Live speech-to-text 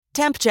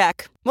Temp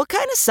check. What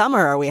kind of summer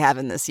are we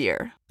having this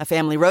year? A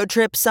family road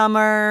trip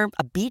summer?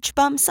 A beach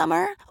bum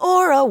summer?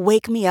 Or a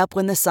wake me up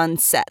when the sun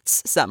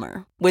sets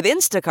summer? With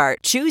Instacart,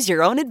 choose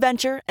your own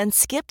adventure and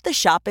skip the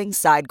shopping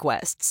side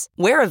quests.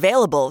 Where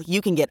available, you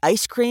can get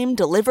ice cream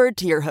delivered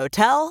to your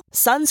hotel,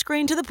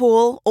 sunscreen to the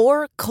pool,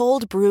 or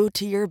cold brew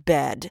to your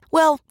bed.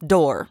 Well,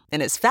 door,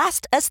 in as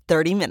fast as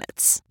 30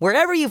 minutes.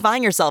 Wherever you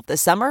find yourself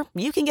this summer,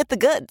 you can get the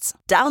goods.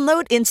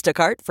 Download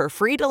Instacart for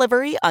free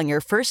delivery on your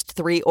first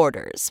 3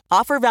 orders.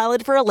 Offer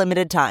valid for a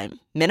limited time.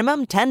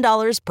 Minimum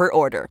 $10 per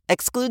order.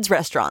 Excludes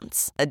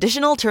restaurants.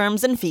 Additional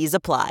terms and fees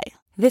apply.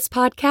 This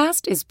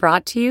podcast is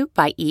brought to you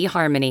by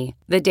eHarmony,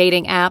 the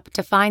dating app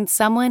to find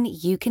someone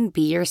you can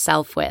be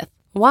yourself with.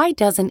 Why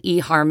doesn't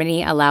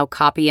eHarmony allow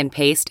copy and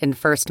paste in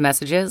first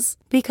messages?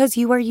 Because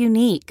you are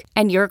unique,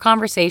 and your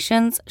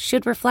conversations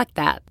should reflect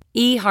that.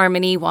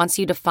 eHarmony wants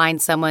you to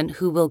find someone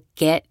who will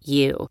get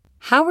you.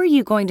 How are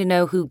you going to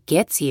know who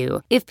gets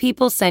you if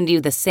people send you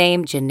the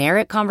same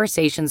generic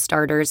conversation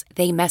starters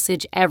they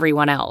message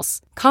everyone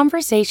else?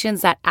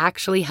 Conversations that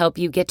actually help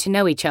you get to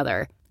know each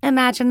other.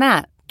 Imagine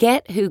that.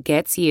 Get who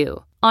gets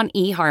you on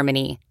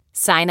eHarmony.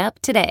 Sign up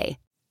today.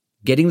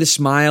 Getting the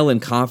smile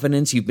and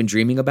confidence you've been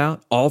dreaming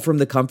about, all from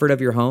the comfort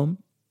of your home,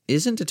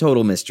 isn't a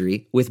total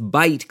mystery with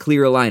Byte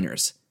clear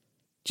aligners.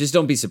 Just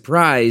don't be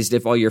surprised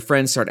if all your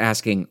friends start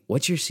asking,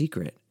 "What's your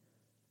secret?"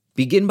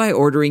 Begin by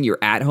ordering your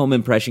at-home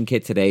impression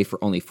kit today for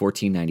only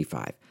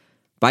 $14.95.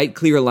 Byte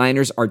clear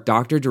aligners are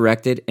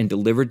doctor-directed and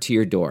delivered to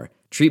your door.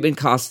 Treatment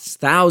costs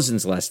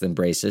thousands less than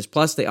braces,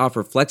 plus they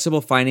offer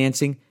flexible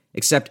financing,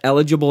 accept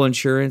eligible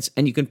insurance,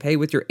 and you can pay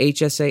with your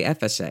HSA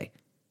FSA.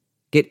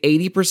 Get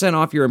 80%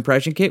 off your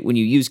impression kit when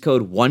you use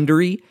code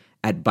WONDERY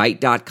at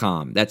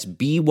Byte.com. That's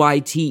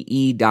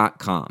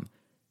BYTE.com.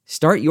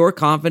 Start your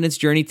confidence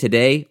journey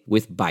today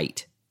with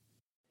Byte.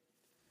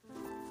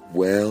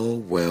 Well,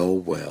 well,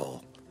 well.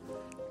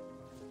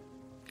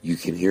 You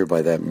can hear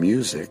by that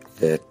music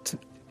that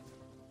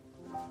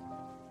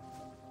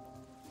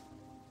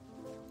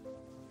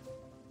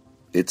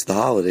it's the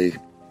holiday,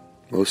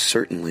 most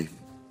certainly.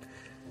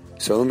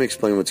 So let me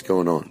explain what's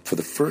going on. For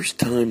the first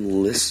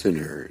time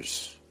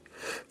listeners,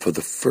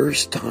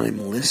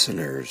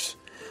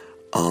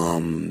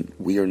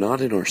 we are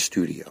not in our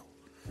studio.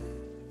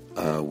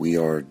 We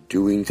are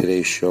doing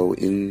today's show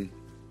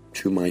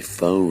into my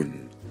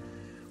phone,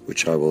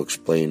 which I will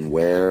explain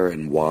where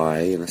and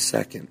why in a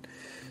second.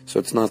 So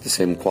it's not the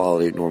same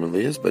quality it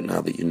normally is, but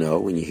now that you know,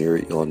 when you hear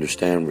it, you'll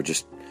understand. We're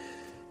just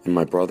in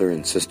my brother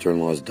and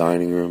sister-in-law's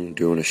dining room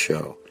doing a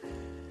show.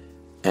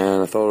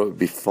 And I thought it would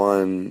be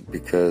fun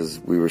because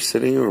we were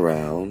sitting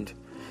around.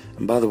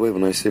 And by the way,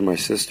 when I say my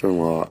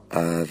sister-in-law,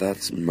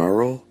 that's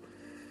Merle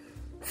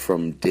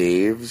from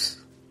Dave's.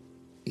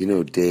 You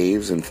know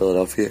Dave's in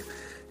Philadelphia?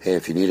 Hey,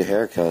 if you need a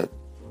haircut,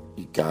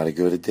 you gotta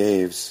go to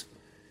Dave's.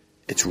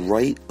 It's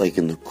right like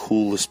in the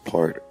coolest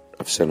part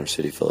of Center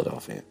City,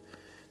 Philadelphia.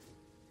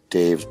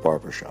 Dave's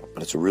Barbershop,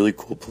 but it's a really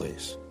cool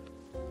place.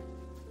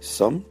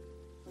 Some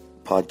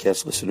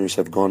podcast listeners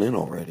have gone in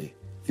already.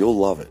 You'll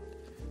love it,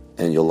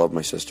 and you'll love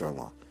my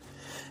sister-in-law.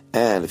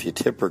 And if you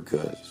tip her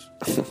good,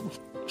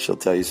 she'll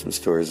tell you some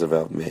stories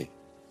about me.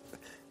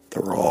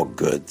 They're all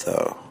good,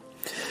 though.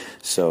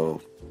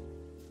 So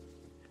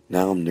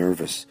now I'm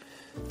nervous.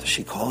 Does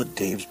she call it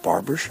Dave's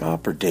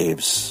Barbershop or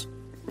Dave's?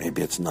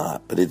 Maybe it's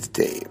not, but it's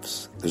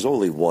Dave's. There's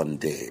only one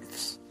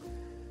Dave's.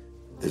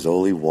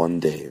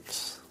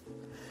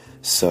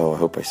 So I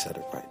hope I said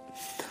it right.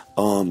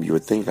 You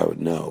would think I would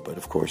know, but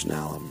of course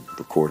now I'm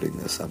recording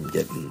this. I'm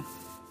getting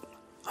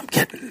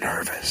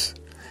nervous.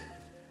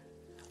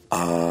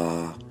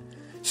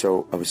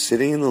 So I was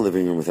sitting in the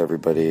living room with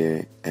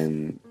everybody,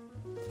 and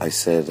I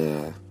said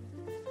that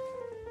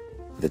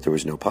there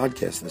was no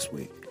podcast this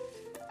week.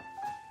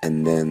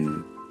 And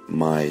then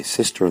my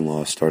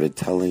sister-in-law started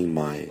telling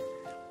my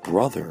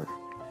brother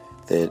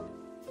that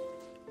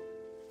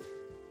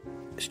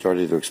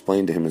started to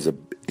explain to him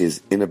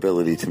his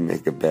inability to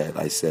make a bed.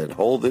 I said,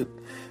 hold it,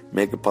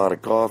 make a pot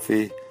of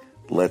coffee,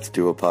 let's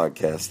do a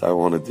podcast. I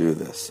want to do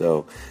this.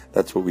 So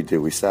that's what we did.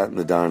 We sat in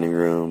the dining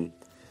room.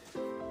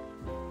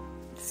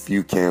 A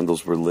few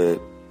candles were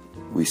lit.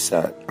 We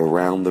sat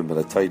around them in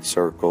a tight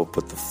circle,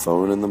 put the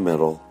phone in the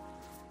middle,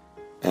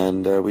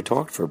 and we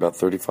talked for about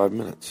 35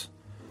 minutes.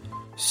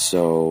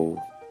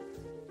 So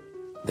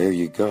there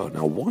you go.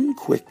 Now, one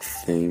quick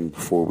thing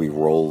before we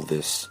roll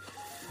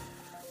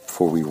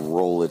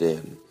it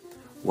in.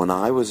 When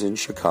I was in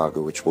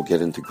Chicago, which we'll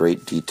get into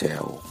great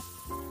detail,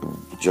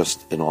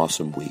 just an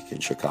awesome week in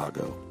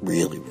Chicago.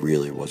 Really,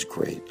 really was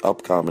great.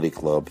 Up Comedy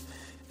Club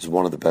is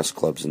one of the best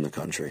clubs in the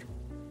country.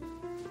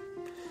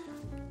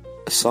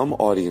 Some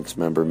audience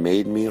member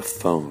made me a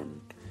phone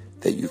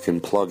that you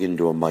can plug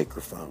into a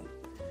microphone.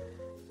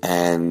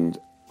 And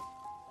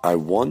I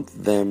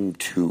want them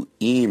to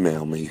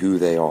email me who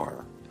they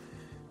are.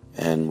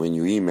 And when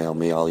you email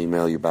me, I'll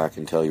email you back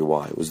and tell you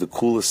why. It was the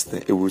coolest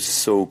thing. It was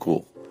so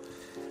cool.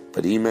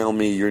 But email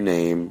me your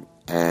name,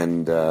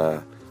 and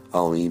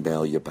I'll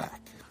email you back.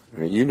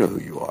 You know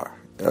who you are.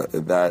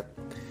 That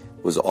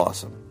was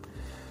awesome.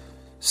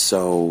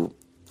 So,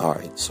 all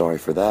right, sorry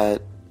for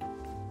that.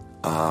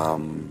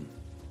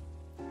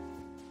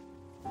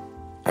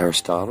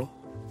 Aristotle,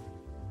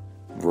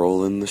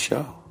 roll in the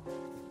show.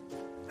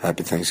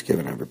 Happy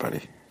Thanksgiving,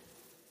 everybody.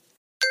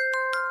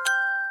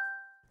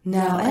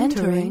 Now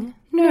entering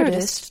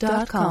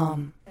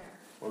Nerdist.com.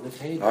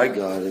 I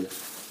got it.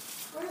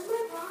 Where's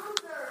my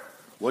bronzer?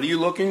 What are you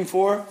looking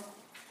for?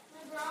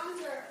 My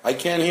bronzer. I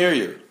can't hear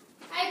you.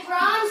 My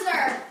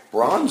bronzer.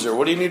 Bronzer?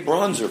 What do you need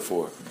bronzer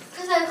for?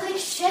 Because I look like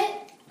shit.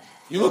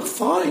 You look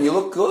fine. You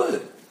look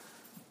good.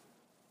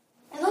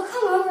 I look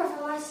hungover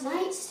from last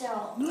night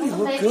still. No, you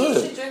look Maybe you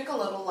good. should drink a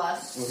little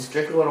less. Let's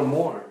drink a little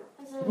more.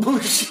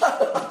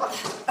 Shut up.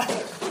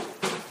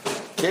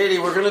 Katie,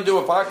 we're going to do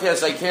a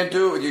podcast. I can't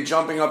do it with you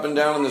jumping up and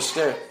down on the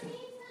stair.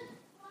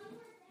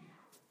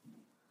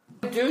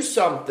 Do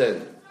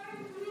something.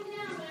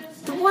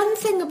 The one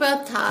thing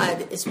about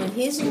Todd is when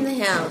he's in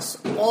the house,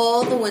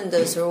 all the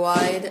windows are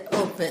wide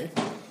open.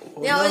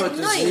 Well, Now no, at it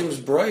just night, seems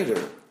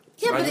brighter.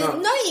 yeah, but at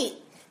night,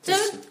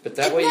 But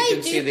that at way you night, can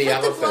do see the put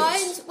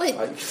elephants. blinds? Wait,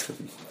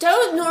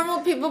 don't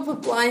normal people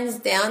put blinds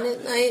down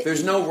at night?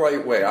 There's no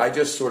right way. I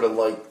just sort of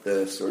like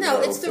this.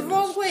 No, it's the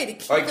wrong way to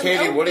keep All right, them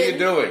Katie, open. what are you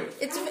doing?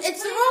 It's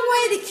the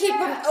wrong way to keep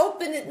them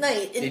open at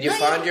night. At Did you night,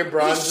 find your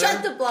bronzer? You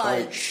shut the All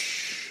blinds. right,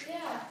 shh.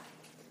 Yeah.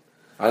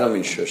 I don't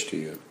mean shush to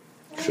you.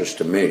 Shush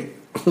to me.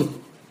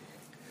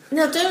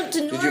 Now, don't.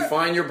 Did you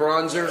find your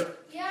bronzer?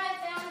 Yeah,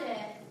 I found it.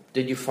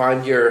 Did you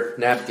find your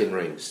napkin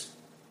rings?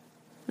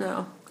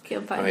 No,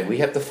 can't All find right, them. we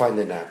have to find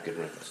the napkin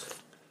rings.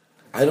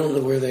 I don't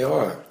know where they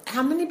are.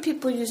 How many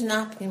people use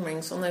napkin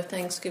rings on their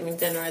Thanksgiving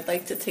dinner? I'd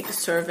like to take a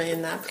survey of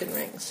napkin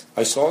rings.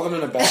 I saw them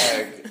in a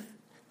bag.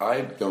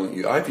 I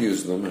don't. I've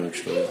used them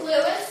actually.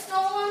 Lewis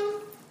stole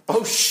one.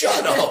 Oh,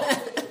 shut up!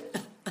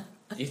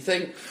 Do you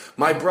think?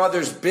 My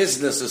brother's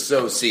business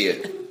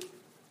associate.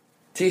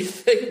 Do you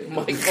think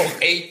Michael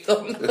ate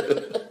them?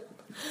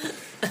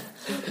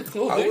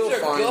 Oh, I these will are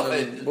find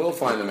good. them. We'll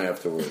find them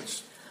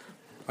afterwards.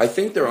 I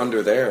think they're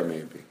under there,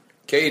 maybe.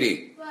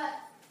 Katie, But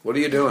what are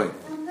you doing?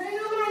 I'm putting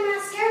on my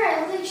mascara.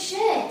 I look like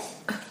shit.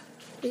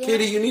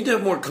 Katie, you need to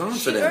have more She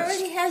confidence.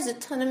 already has a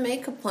ton of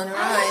makeup on her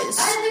eyes.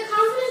 The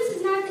confidence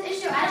is not the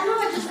issue. I don't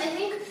know. I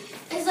think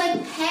it's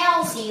like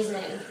pale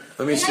season.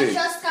 Let me And see. I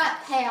just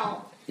got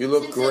pale. You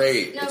look Since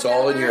great. It's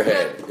all in your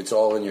November. head. It's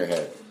all in your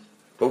head.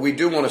 But we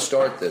do want to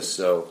start this,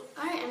 so.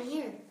 All right, I'm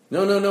here.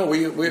 No.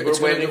 We're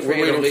waiting for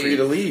you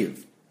to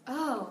leave.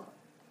 Oh.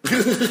 I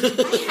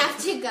have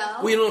to go.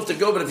 Well, you don't have to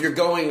go, but if you're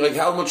going, like,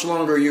 how much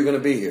longer are you going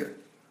to be here?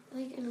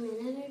 Like a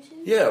minute or two.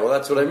 Yeah, well,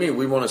 that's what I mean.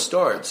 We want to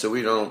start, so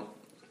we don't.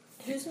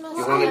 Who's You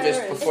want to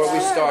just before we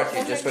start,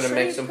 you just want to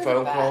make some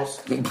phone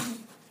calls.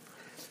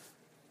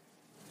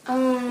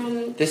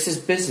 This is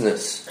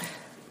business.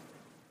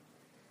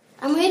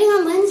 I'm waiting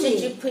on Lindsay.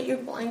 Did you put your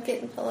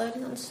blanket and pillow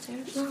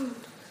downstairs? No.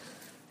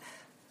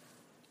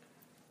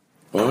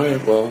 All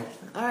right, well.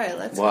 All right,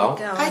 let's Well.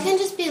 get going. I can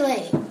just be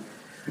late.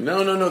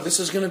 No. This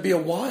is going to be a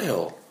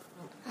while.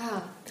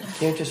 Oh. You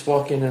can't just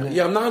walk in and...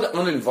 Yeah, I'm not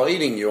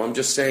uninviting you. I'm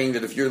just saying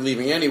that if you're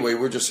leaving anyway,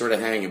 we're just sort of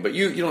hanging. But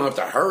you don't have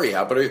to hurry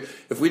out. But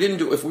if we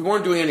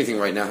weren't doing anything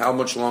right now, how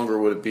much longer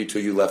would it be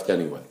till you left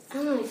anyway? I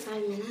don't know, like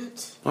 5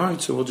 minutes. All right,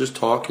 so we'll just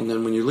talk, and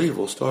then when you leave,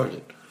 we'll start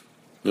it.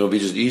 It'll be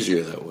just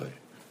easier that way.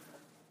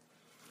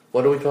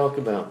 What do we talk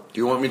about? Do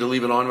you want me to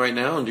leave it on right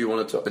now, and do you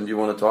want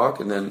to talk,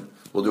 and then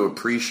we'll do a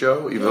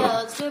pre-show? Yeah,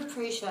 let's do a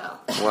pre-show.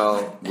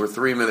 Well, we're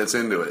 3 minutes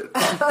into it.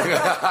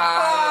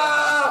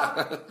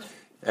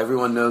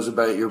 Everyone knows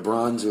about your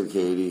bronzer,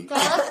 Katie. Do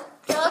I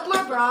look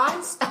more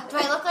bronze? Do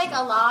I look like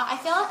a lot? I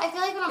feel like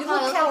when I'm You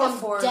probably look look like I'm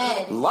California.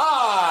 dead.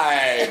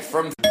 Live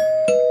from...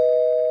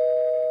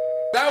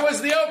 That was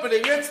the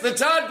opening. It's the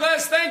Todd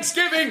Glass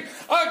Thanksgiving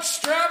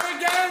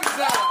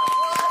Extravaganza.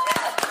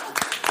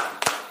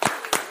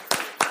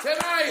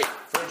 Tonight,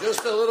 for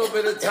just a little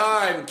bit of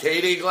time,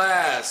 Katie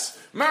Glass,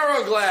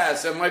 Merrill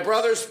Glass, and my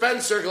brother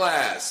Spencer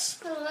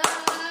Glass.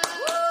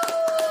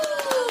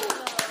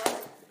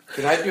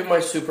 Can I do my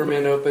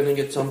Superman opening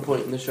at some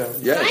point in the show?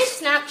 Can I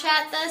Yes.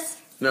 Snapchat this?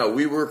 No,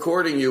 we were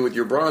recording you with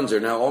your bronzer.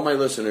 Now, all my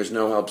listeners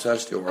know how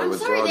obsessed you are I'm with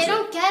sorry, bronzer. they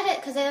don't get it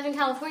because they live in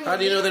California. How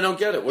do you know they don't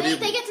get it? What do you?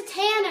 They get to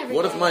tan every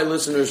What if day. my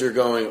listeners are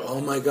going, oh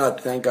my God,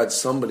 thank God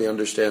somebody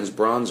understands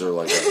bronzer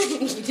like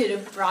us. You did a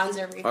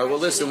bronzer refresh. All right, well,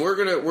 listen, we're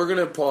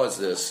gonna pause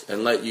this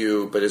and let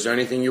you. But is there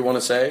anything you want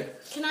to say?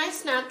 Can I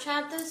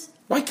Snapchat this?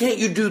 Why can't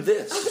you do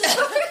this?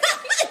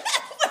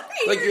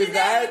 Like you're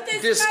that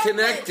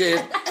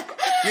disconnected.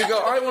 You go,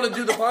 I want to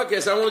do the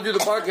podcast. I want to do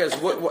the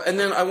podcast. What, and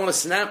then I want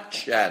to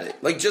Snapchat it.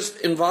 Like,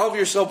 just involve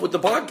yourself with the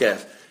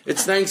podcast.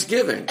 It's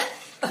Thanksgiving.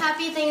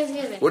 Happy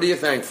Thanksgiving. What are you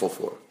thankful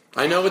for?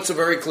 I know it's a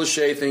very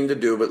cliche thing to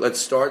do, but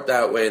let's start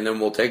that way, and then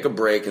we'll take a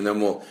break, and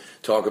then we'll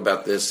talk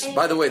about this.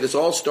 By the way, this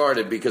all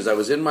started because I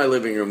was in my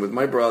living room with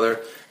my brother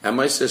and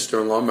my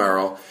sister-in-law,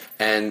 Merrill,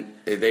 and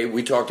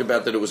we talked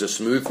about that it was a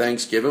smooth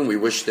Thanksgiving. We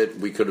wish that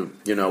we could have,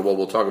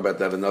 we'll talk about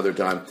that another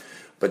time.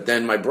 But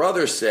then my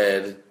brother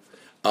said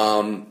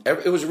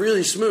it was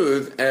really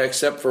smooth,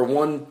 except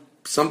for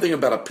something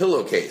about a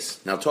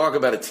pillowcase. Now, talk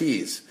about a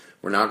tease.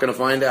 We're not going to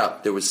find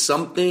out. There was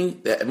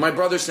something that my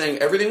brother's saying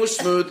everything was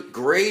smooth,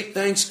 great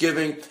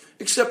Thanksgiving,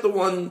 except the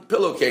one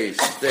pillowcase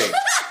thing.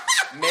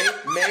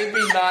 Maybe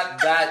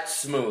not that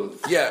smooth.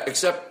 Yeah,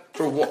 except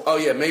for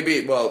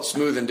maybe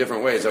smooth in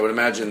different ways. I would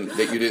imagine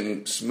that you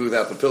didn't smooth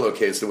out the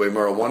pillowcase the way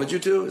Merle wanted you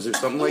to. Is there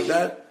something like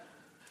that?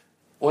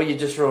 Well, you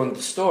just ruined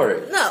the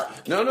story. No.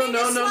 They don't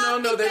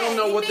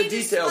know what the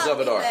details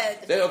of it are.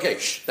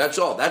 That's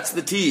all. That's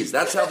the tease.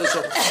 That's how this.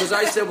 Because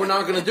I said we're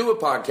not going to do a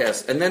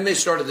podcast, and then they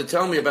started to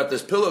tell me about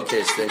this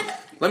pillowcase thing.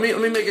 Let me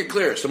make it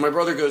clear. So my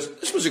brother goes,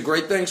 "This was a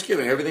great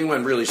Thanksgiving. Everything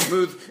went really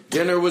smooth.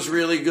 Dinner was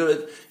really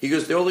good." He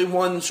goes, "The only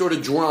one sort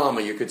of drama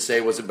you could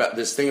say was about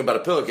this thing about a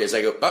pillowcase."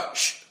 I go,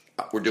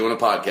 we're doing a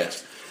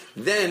podcast."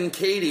 Then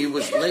Katie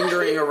was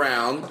lingering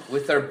around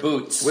with her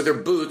boots.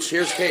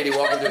 Here's Katie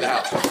walking through the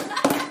house.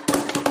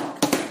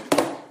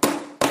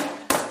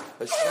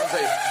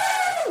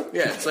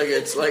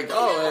 It's like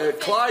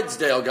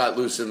Clydesdale got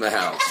loose in the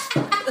house.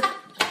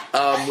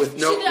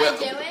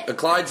 A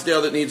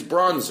Clydesdale that needs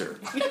bronzer.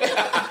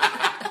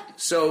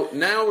 So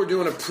now we're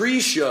doing a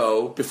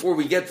pre-show before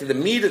we get to the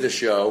meat of the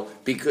show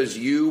because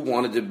you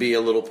wanted to be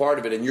a little part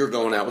of it, and you're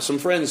going out with some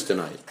friends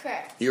tonight.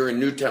 Correct. You're in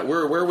Newtown.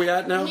 Where are we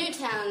at now?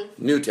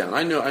 Newtown.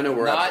 I know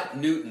we're not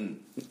Newton.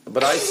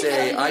 But I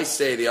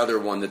say the other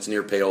one that's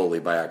near Paoli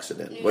by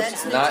accident.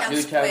 That's not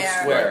Newtown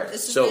Square.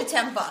 This is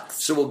 $10.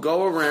 So we'll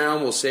go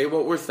around, we'll say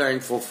what we're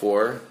thankful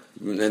for,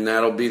 and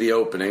that'll be the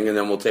opening, and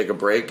then we'll take a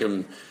break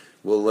and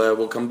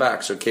we'll come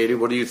back. So Katie,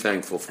 what are you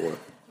thankful for?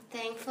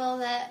 Thankful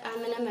that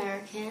I'm an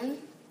American.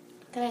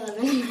 That I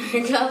live in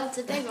America. That's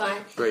a big one.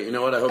 Great. You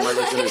know what? I hope my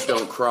listeners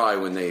don't cry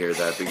when they hear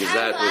that because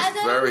that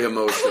was very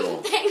emotional.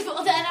 I'm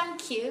thankful that I'm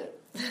cute.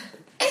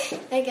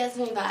 That gets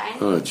me by.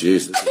 Oh,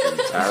 jeez, this is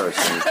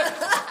embarrassing.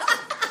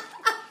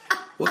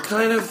 What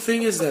kind of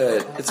thing is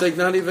that? It's like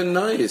not even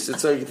nice.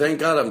 It's like, thank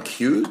God I'm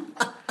cute.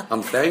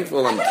 I'm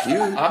thankful I'm cute.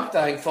 I'm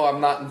thankful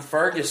I'm not in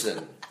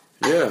Ferguson.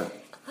 Yeah.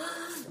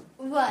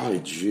 What? Oh,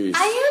 jeez.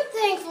 I am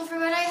thankful for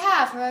what I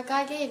have, for what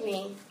God gave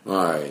me.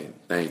 All right,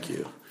 thank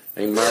you.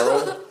 Hey,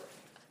 Merle?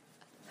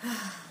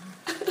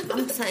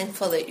 I'm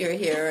thankful that you're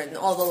here and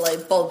all the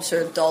light bulbs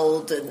are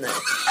dulled and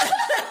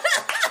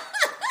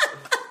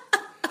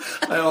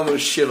I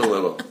almost shit a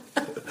little.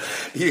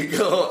 You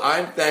go,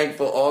 I'm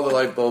thankful all the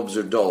light bulbs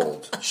are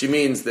dulled. She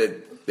means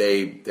that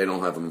they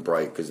don't have them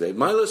bright because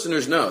my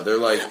listeners know. They're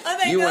like,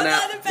 you went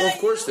out. Well, of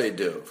course they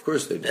do. Of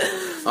course they do.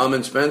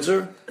 And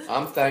Spencer?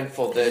 I'm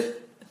thankful that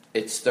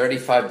it's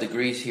 35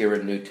 degrees here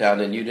in Newtown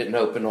and you didn't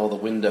open all the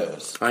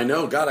windows. I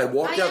know. God, I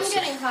walked out. I am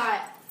getting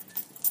hot.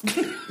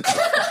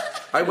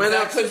 I went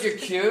out because you're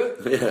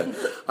cute. Yeah,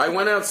 I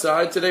went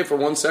outside today for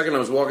 1 second. I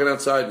was walking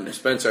outside, and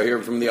Spencer, I hear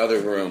him from the other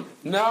room.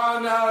 No,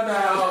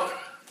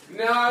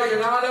 you're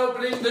not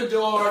opening the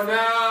door.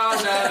 No.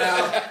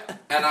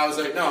 And I was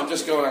like, no, I'm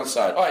just going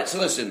outside. All right, so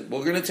listen,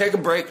 we're gonna take a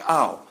break.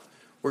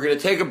 We're gonna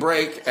take a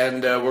break,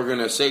 and we're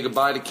gonna say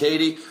goodbye to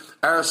Katie.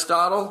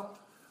 Aristotle,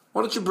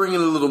 why don't you bring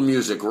in a little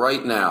music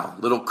right now?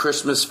 Little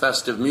Christmas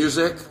festive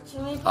music.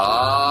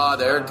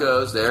 There it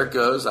goes.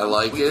 I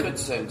like it. We could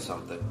sing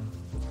something.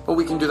 Well,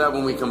 we can do that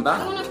when we come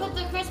back. I want to put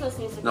the Christmas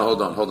music. No,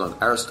 hold on.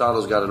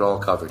 Aristotle's got it all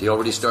covered. He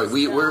already started.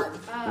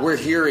 We're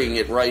hearing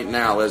it right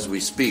now as we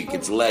speak.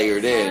 It's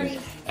layered in,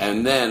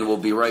 and then we'll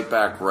be right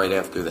back right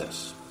after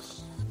this.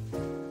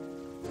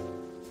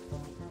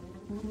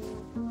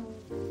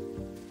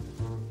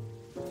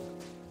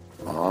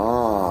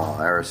 Oh,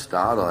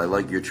 Aristotle, I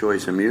like your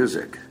choice of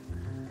music.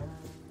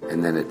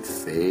 And then it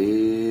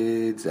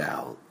fades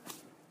out.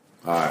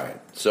 All right,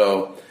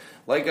 so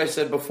like I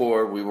said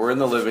before, we were in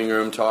the living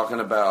room talking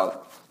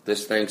about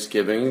this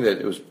Thanksgiving, that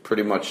it was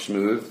pretty much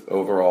smooth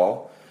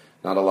overall,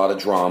 not a lot of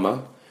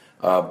drama,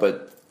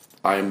 but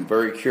I'm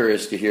very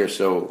curious to hear,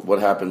 so what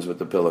happens with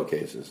the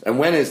pillowcases? And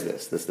when is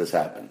this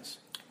happens?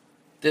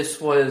 This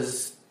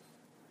was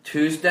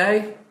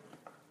Tuesday?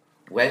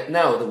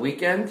 The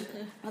weekend?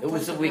 It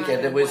was the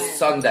weekend. It was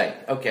Sunday.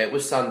 Okay, it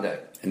was Sunday.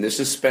 And this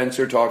is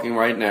Spencer talking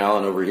right now,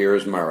 and over here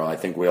is Merle. I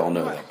think we all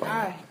know that by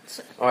now.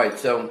 All right,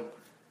 so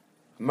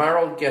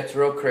Merle gets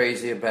real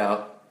crazy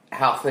about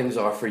how things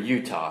are for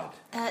you, Todd.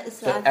 That is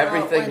so not how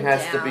everything it went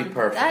has down. to be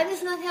perfect. That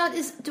is not how it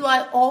is. Do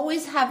I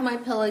always have my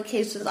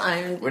pillowcases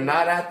ironed? We're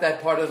not at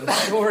that part of the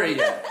story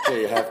yet. Yeah,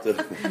 you have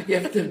to.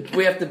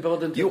 We have to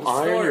build into the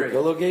story. You iron your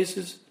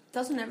pillowcases?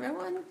 Doesn't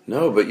everyone?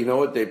 No, but you know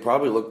what? They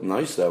probably look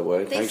nice that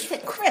way. They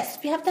sit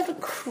crisp. You have to have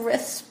a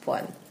crisp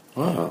one.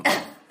 Wow.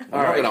 I'm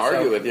not going to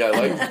argue with you.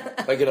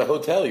 Like at a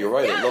hotel, you're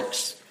right. Yes. It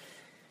looks...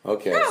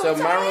 Okay. No, so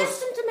I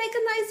asked him to make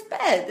a nice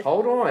bed.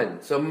 Hold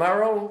on. So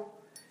Merle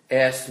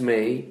asked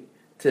me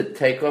to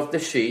take off the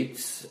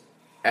sheets,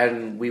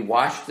 and we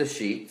wash the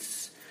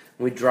sheets.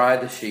 We dry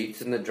the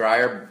sheets, and the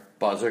dryer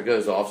buzzer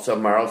goes off. So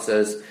Merle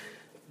says,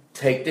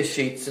 take the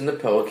sheets and the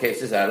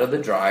pillowcases out of the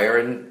dryer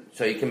and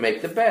so you can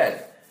make the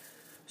bed.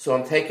 So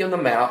I'm taking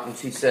them out, and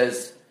she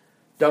says,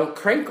 don't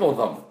crinkle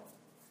them.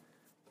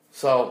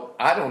 So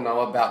I don't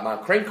know about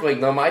not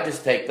crinkling them. I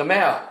just take them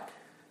out.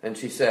 And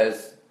she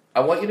says,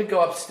 I want you to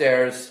go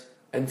upstairs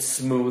and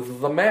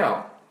smooth them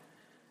out.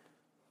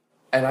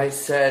 And I You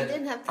said,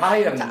 didn't have I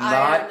am time to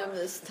iron not. them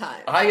this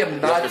time. I am You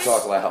have not. to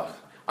talk loud.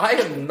 I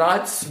am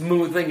not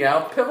smoothing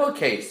out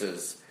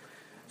pillowcases.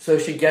 So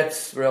she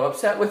gets real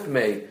upset with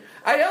me.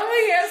 I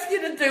only asked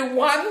you to do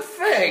one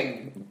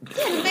thing.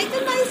 Yeah, make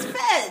a nice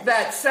bed.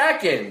 That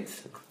second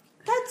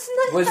That's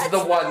not. was that's the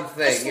not one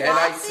thing. And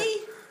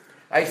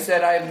I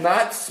said, I am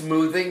not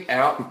smoothing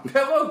out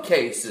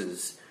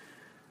pillowcases.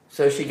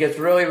 So she gets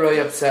really, really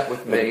upset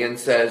with me and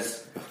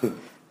says,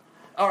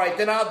 all right,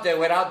 then I'll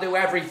do it. I'll do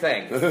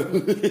everything.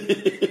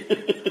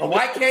 Well,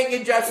 why can't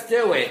you just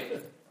do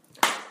it?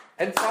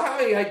 And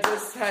finally, I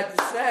just had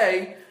to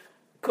say,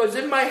 because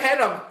in my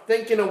head, I'm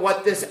thinking of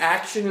what this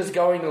action is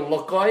going to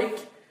look like,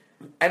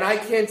 and I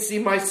can't see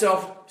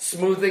myself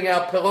smoothing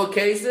out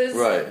pillowcases.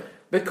 Right.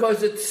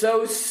 Because it's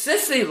so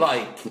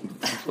sissy-like.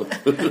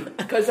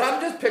 Because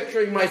I'm just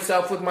picturing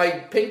myself with my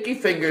pinky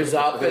fingers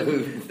up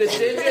and the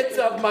digits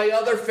of my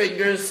other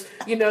fingers,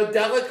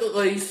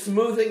 delicately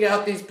smoothing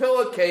out these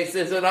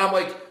pillowcases, and I'm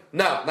like,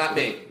 no, not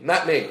me,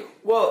 not me.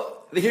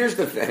 Well, here's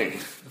the thing.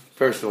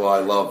 First of all, I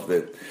love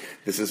that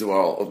this is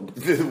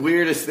the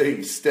weirdest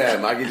thing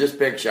STEM. I can just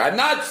picture. I'm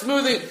not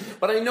smoothing,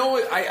 but I know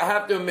it. I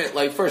have to admit,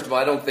 first of all,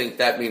 I don't think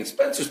that means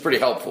Spencer's pretty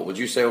helpful. Would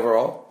you say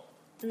overall?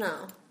 No.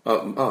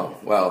 Oh,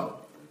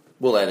 well,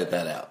 we'll edit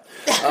that out.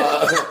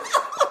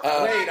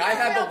 Wait, I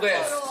have a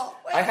list.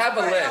 I have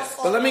a list.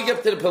 But let me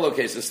get to the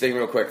pillowcases thing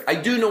real quick. I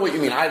do know what you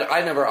mean.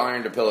 I never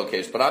ironed a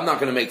pillowcase, but I'm not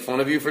going to make fun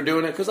of you for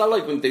doing it because I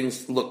like when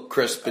things look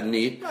crisp and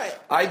neat. Right.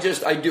 I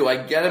do. I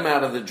get them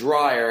out of the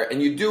dryer,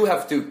 and you do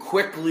have to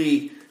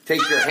quickly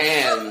take your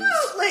hands.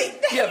 Absolutely.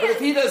 Yeah, but if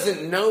he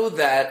doesn't know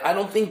that, I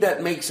don't think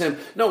that makes him.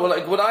 No,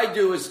 what I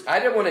do is I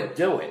didn't want to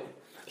do it.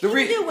 He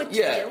knew what to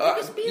do. He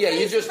was being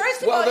lazy.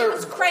 First of all, he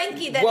was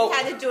cranky that he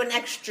had to do an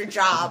extra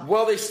job.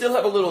 Well, they still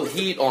have a little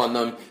heat on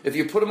them. If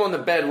you put them on the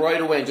bed right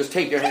away and just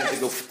take your hands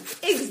and go.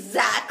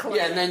 Exactly.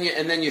 Yeah,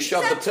 and then you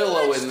shove the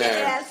pillow in there.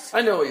 Yes.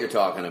 I know what you're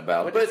talking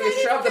about. But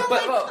you shove the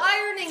pillow.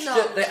 Ironing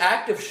though. The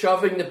act of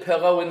shoving the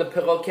pillow in the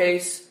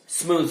pillowcase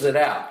smooths it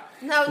out.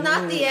 No,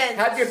 not the end.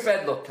 How'd your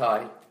bed look,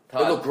 Ty? It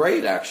looked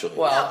great, actually.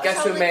 Well, No, guess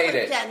it's who only made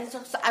clipped it? ends,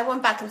 so I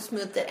went back and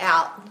smoothed it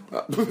out.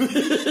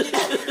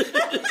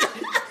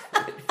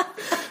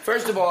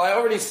 First of all, I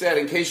already said,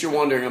 in case you're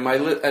wondering, and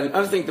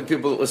I think the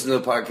people that listen to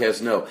the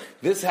podcast know,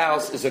 this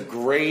house is a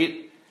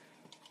great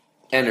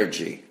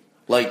energy.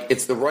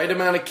 It's the right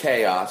amount of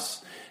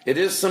chaos. It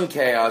is some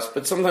chaos,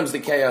 but sometimes the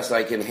chaos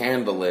I can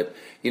handle it,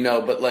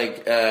 But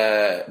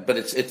but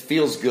it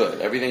feels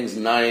good. Everything's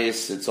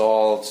nice.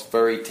 It's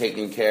very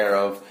taken care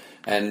of,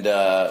 and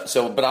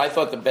but I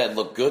thought the bed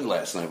looked good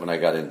last night when I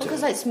got into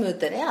Because it. I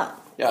smoothed it out.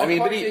 Yeah,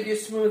 What did you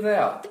smooth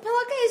out? The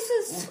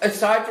pillowcases.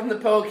 Aside from the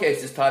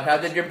pillowcases, Todd, how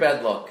did your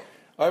bed look?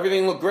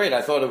 Everything looked great.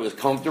 I thought it was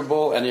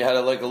comfortable, and you had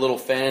a little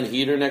fan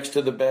heater next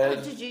to the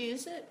bed. Did you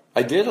use it?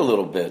 I did a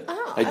little bit.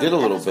 Oh, I did a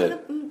little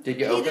bit. Did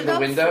you open the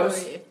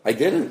windows? I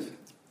didn't.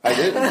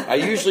 I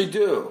usually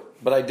do,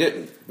 but I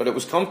didn't. But it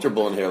was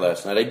comfortable in here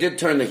last night. I did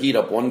turn the heat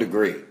up 1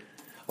 degree.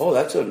 Oh,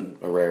 that's a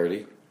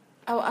rarity.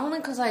 Oh, only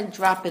because I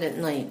drop it at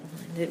night.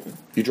 I didn't.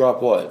 You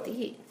drop what? The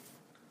heat.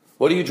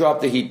 What do you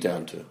drop the heat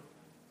down to?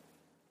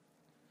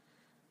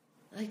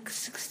 Like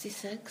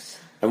 66.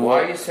 And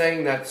Why are you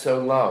saying that so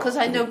low? Because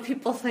I know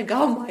people think,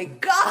 oh my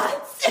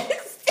God,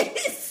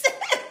 66.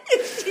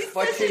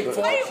 But she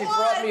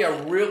brought me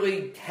a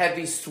really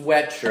heavy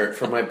sweatshirt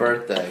for my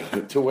birthday.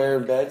 To wear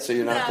in bed so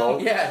you're not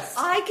cold? Yes.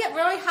 I get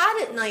really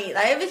hot at night.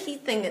 I have a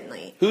heat thing at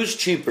night. Who's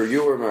cheaper,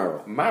 you or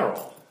Merrill?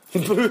 Merrill.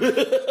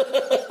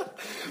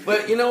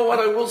 But you know what?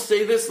 I will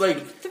say this: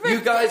 you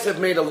guys have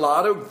made a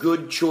lot of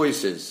good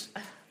choices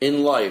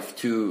in life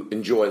to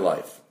enjoy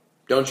life.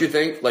 Don't you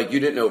think? You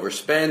didn't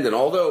overspend, and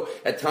although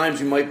at times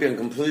you might be on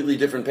completely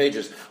different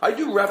pages, I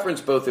do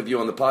reference both of you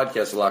on the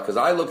podcast a lot because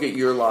I look at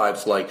your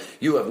lives like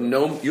you have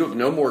no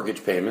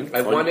mortguage payment.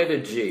 I wanted a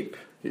Jeep.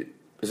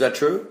 Is that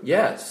true?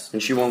 Yes.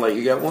 And she won't let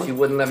you get one? She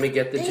wouldn't let me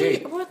get the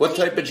Jeep. What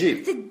type of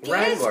Jeep? The gas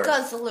Wrangler.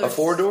 guzzlers. A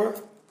 4-door?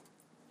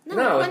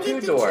 No, a when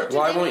did the 2-door. two-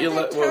 Why they won't you were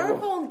let-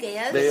 terrible on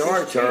gas? They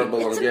are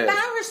terrible on It's gas.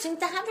 embarrassing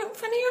to have it in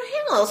front of your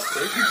house.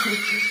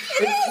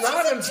 It's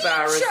not It's a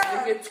embarrassing.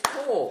 teacher. It's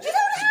cool. You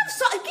don't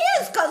have a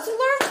gas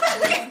guzzler in front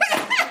of your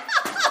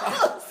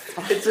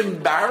house. It's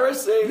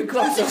embarrassing.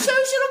 Because It shows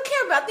you don't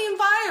care about the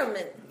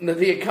environment.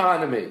 the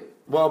economy.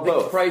 Well, The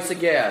both. price of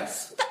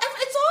gas.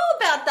 It's all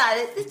about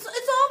that. It's all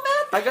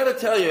about I gotta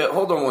tell you,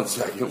 hold on 1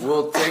 second.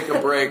 We'll take a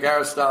break.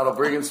 Aristotle,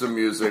 bring in some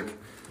music.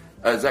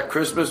 Is that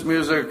Christmas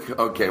music?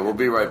 Okay, we'll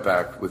be right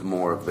back with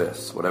more of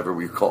this, whatever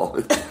we call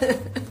it.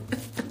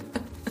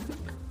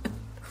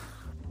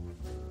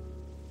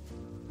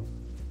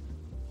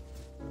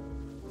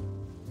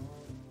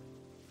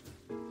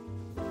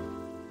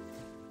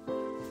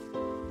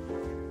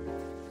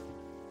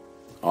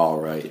 All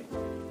right.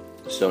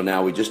 So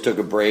now we just took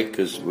a break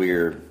because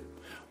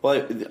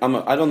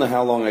I don't know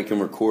how long I can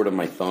record on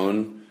my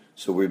phone.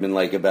 So we've been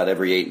about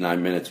every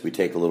 8-9 minutes we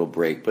take a little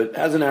break. But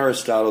hasn't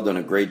Aristotle done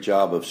a great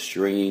job of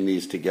stringing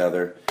these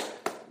together?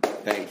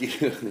 Thank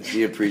you.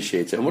 He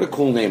appreciates it. And what a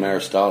cool name,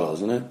 Aristotle,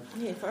 isn't it?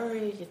 Yeah,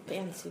 very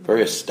fancy.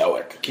 Very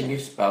stoic. Can you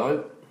spell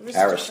it?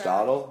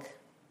 Aristotle?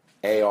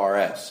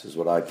 A-R-S is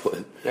what I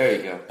put. There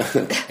you go.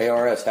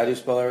 A-R-S. How do you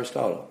spell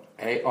Aristotle?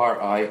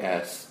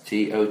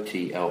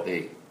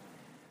 Aristotle.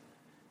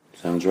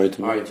 Sounds right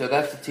to me. All right, so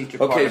that's the teacher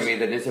part of me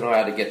that isn't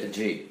allowed to get the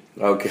G.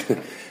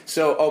 Okay.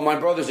 So, my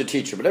brother's a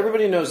teacher, but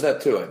everybody knows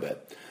that too, I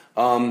bet.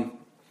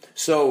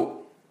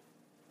 So,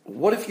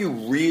 what if you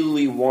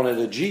really wanted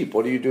a Jeep?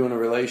 What do you do in a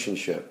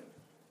relationship?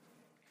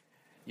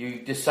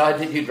 You decide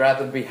that you'd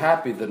rather be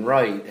happy than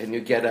right, and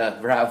you get a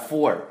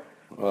RAV4.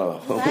 Well,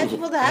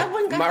 that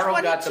one got Merrill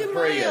 22 got the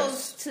Prius.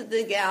 miles to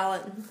the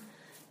gallon.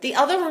 The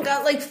other one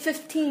got like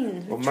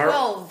 15,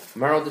 12.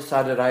 Merrill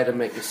decided I had to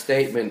make a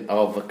statement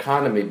of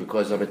economy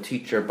because I'm a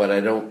teacher, but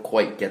I don't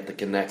quite get the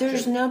connection.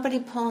 There's nobody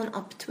pulling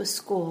up to a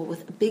school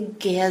with a big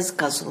gas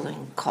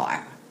guzzling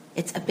car.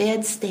 It's a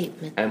bad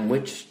statement. And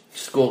which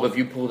school have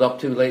you pulled up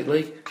to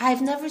lately?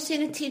 I've never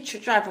seen a teacher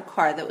drive a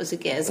car that was a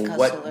gas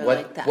guzzler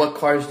like that. What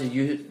cars do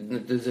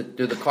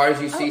the cars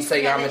you see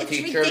say I'm a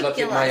teacher? Look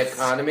at my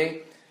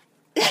economy.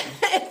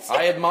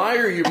 I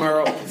admire you,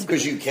 Merrill,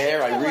 because you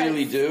care. I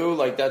really do.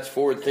 Like, that's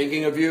forward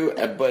thinking of you.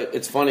 But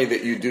it's funny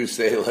that you do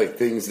say like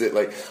things that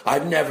like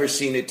I've never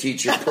seen a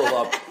teacher pull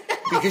up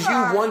because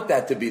you want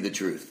that to be the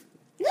truth.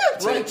 No,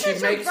 right? She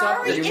makes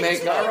up. They're very into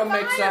makes up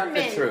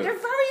the truth. They're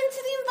very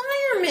into the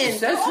environment.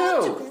 Says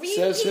who?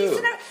 Says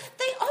who?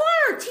 They are.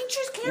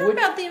 Teachers care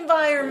about the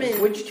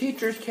environment. Which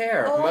teachers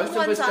care? Oh, most of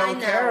us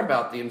don't care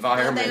about the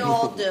environment. No, they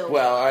all do.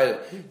 Well,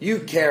 you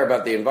care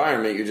about the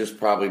environment. You're just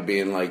probably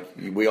being like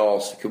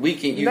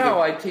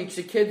I teach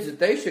the kids that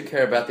they should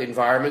care about the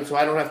environment, so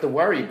I don't have to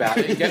worry about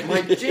it and get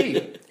my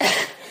Jeep.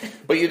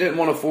 But you didn't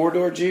want a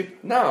 4-door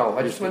Jeep? No,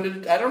 I just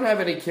wanted. I don't have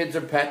any kids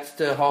or pets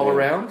to haul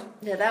around.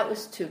 Yeah, that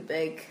was too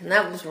big, and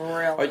that was real.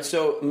 All right,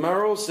 so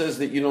Merrill says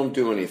that you don't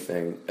do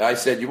anything. I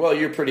said, well,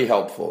 you're pretty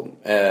helpful.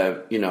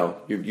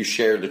 You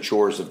share the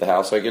chores of the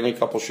house like any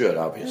couple should,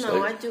 obviously.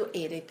 No, I do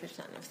 80% of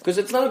them. Because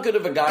it's not good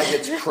if a guy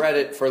gets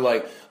credit for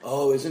like,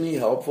 oh, isn't he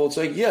helpful? It's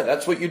like, yeah,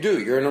 that's what you do.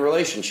 You're in a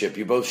relationship.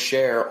 You both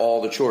share all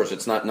the chores.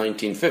 It's not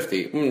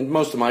 1950.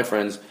 Most of my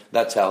friends,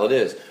 that's how it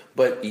is.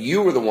 But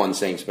you were the one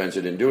saying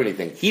Spencer didn't do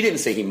anything. He didn't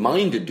say he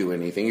minded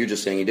doing anything. You're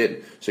just saying he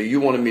didn't. So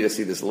you wanted me to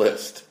see this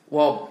list.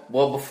 Well,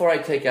 before I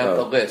take out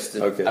the list,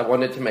 okay. I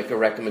wanted to make a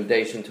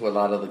recommendation to a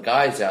lot of the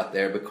guys out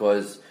there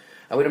because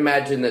I would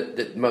imagine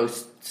that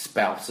most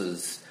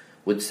spouses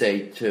would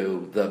say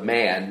to the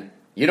man,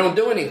 you don't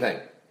do anything.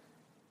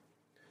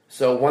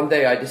 So one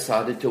day I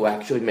decided to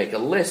actually make a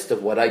list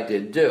of what I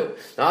did do.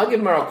 Now, I'll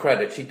give Merrill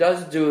credit. She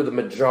does do the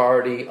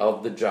majority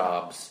of the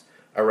jobs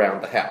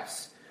around the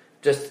house.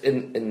 Just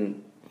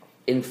in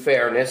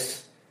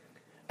fairness,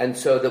 and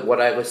so that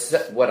what I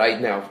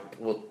now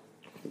will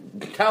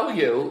tell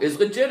you is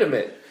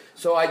legitimate.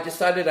 So I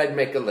decided I'd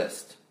make a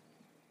list,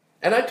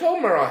 and I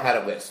told Merrill I had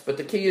a list. But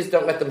the key is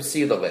don't let them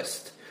see the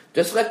list.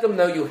 Just let them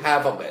know you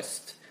have a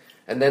list,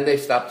 and then they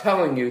stop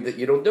telling you that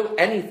you don't do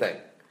anything.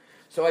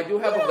 So I do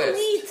have a list.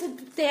 You don't need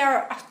to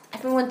dare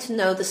everyone to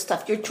know the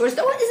stuff. Your chores.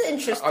 No one is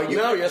interested.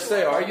 Yes,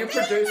 they are. Are you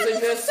producing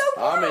this? So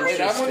I'm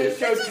interested. I want to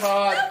show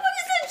Todd. No one is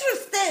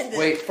interested.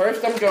 Wait,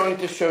 first I'm going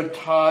to show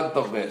Todd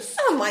the list.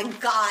 Oh my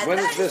God! When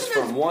is this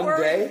from? One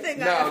day?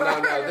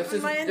 No. This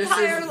is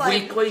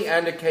weekly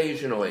and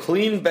occasionally.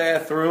 Clean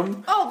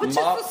bathroom. Oh, but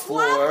mop just a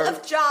floor. slop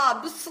of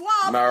jobs.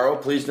 Slop. Merrill,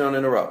 please don't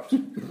interrupt.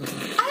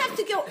 I have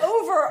to go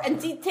over and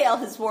detail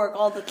his work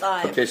all the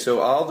time. Okay,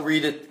 so I'll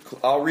read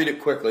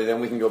it quickly. Then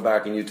we can go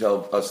back and you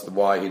tell us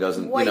why he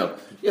doesn't. Wait.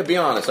 Yeah, be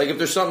honest. Like if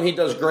there's something he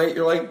does great,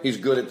 you're like he's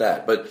good at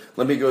that. But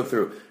let me go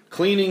through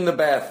cleaning the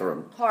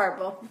bathroom.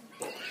 Horrible.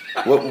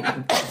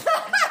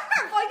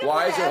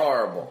 Why is it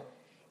horrible?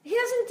 He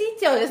doesn't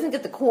detail. He doesn't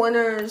get the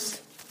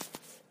corners.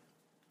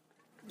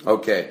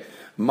 Okay,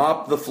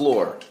 mop the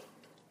floor.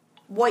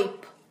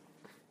 Wipe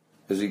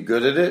Is he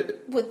good at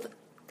it? with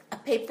a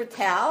paper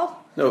towel.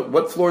 No.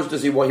 What floors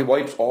does he wipe? He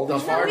wipes all The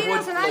these. No, he hardwood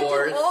doesn't. I do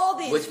floors all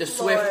these with the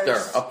floors. Swifter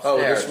upstairs. Oh,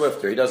 the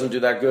Swifter. He doesn't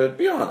do that good.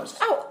 Be honest.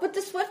 Oh, with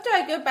the Swifter,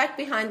 I go back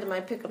behind him. I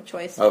pick up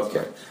choices.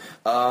 Okay.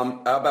 How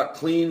about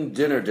clean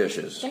dinner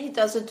dishes? Yeah, he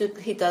does it.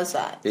 He does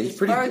that. Yeah, he's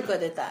pretty very good.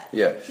 good at that.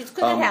 Yeah. He's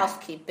good at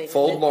housekeeping.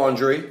 Fold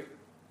laundry.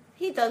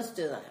 He does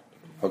do that.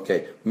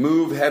 Okay.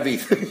 Move heavy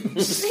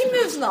things. He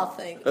moves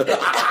nothing. Who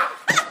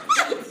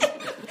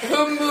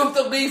moved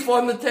the leaf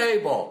on the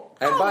table?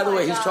 And by the my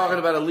way, he's God. talking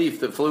about a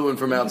leaf that flew in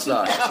from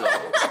outside.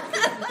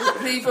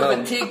 Leaf of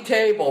a teak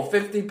table,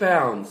 50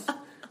 pounds.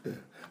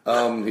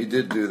 He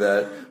did do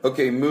that.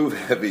 Okay, move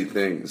heavy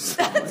things.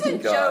 That's a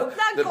joke.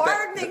 Not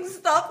gardening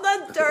stuff,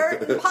 not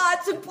dirt and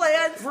pots and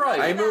plants. Right.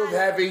 I move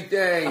heavy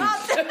things.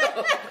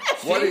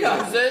 She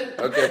doesn't.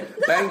 Okay,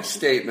 bank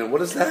statement.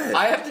 What is that?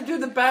 I have to do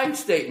the bank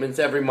statements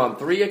every month,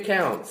 3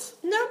 accounts.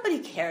 No, Nobody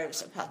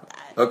cares about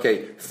that.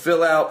 Okay,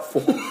 fill out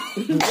form.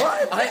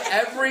 What?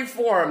 Every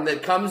form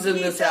that comes in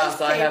this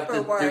house, I have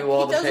to do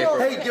all the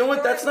paperwork. Hey, you know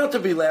what? That's not to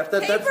be laughed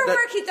at.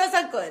 Paperwork, he does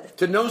that good.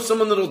 To know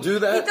someone that'll do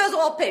that? He does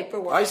all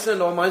paperwork. I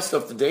send all my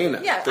stuff to Dana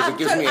because it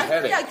gives me a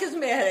headache. Yeah, it gives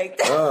me a headache.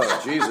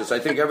 Oh, Jesus. I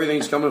think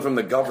everything's coming from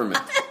the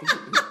government.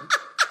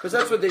 Because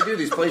that's what they do.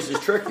 These places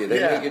trick you.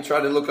 They make you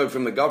try to look like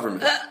from the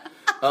government.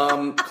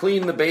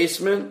 Clean the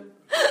basement.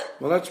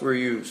 Well, that's where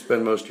you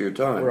spend most of your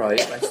time.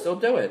 Right. I still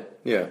do it.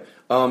 Yeah.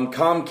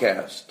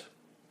 Comcast.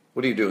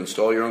 What do you do?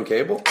 Install your own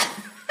cable?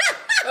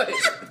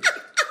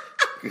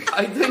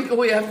 I think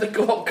we have to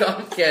call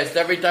Comcast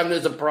every time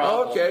there's a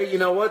problem. Okay, you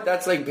know what?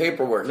 That's like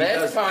paperwork.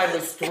 Last time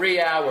was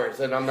 3 hours,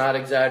 and I'm not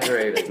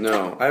exaggerating.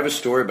 No, I have a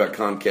story about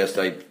Comcast.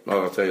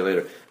 I'll tell you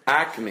later.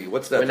 Acme,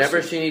 what's that?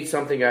 Whenever she needs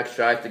something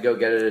extra, I have to go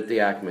get it at the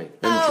Acme.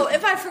 Oh,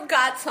 if I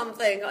forgot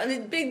something on a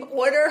big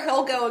order,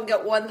 he'll go and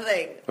get one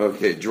thing.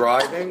 Okay,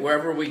 driving?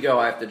 Wherever we go,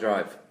 I have to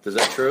drive. Is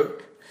that true?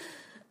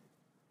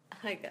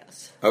 I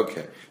guess.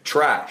 Okay.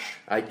 Trash.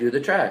 I do the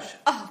trash.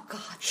 Oh,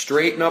 God.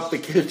 Straighten up the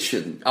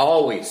kitchen.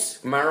 Always.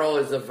 Merrill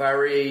is a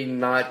very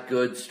not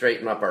good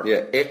straighten-upper.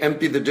 Yeah.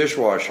 Empty the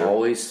dishwasher.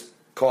 Always.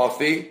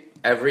 Coffee.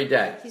 Every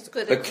day. He's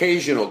good at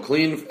Occasional.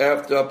 Clean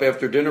up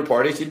after dinner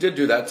parties. He did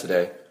do that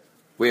today.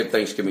 We had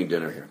Thanksgiving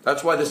dinner here.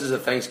 That's why this is a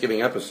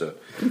Thanksgiving episode.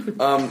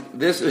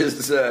 This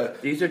is...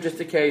 These are just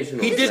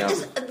occasional. He did...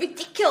 This is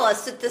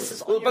ridiculous that this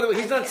is... Well, by the way,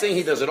 he's not saying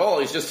he does it all.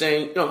 He's just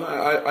saying, you know,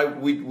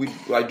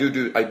 I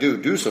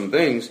do some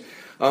things.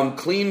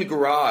 Clean the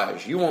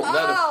garage. You won't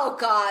let him... Oh,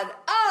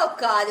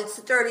 God. It's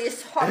the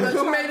dirtiest part.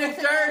 Who made it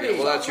dirty?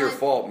 Well, that's your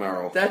fault,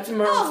 Meryl. That's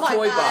Merrill's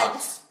toy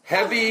box.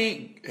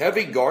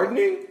 Heavy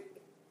gardening?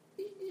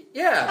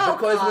 Yeah,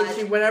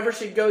 because whenever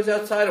she goes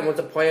outside and wants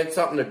to plant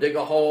something or dig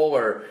a hole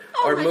or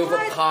move a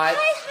pot.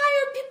 I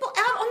hire people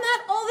out on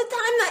that all the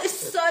time. That is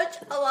such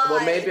a lie.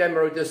 Well, maybe I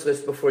wrote this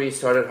list before you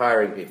started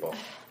hiring people.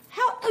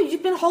 How? Oh,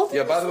 you've been holding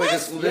this list? Yeah, by the way,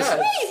 this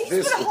Wait,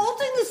 he's been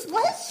holding this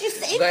list? You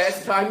saved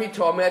Last time you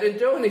told me I didn't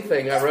do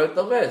anything, I wrote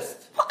the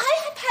list. Well, I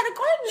have had a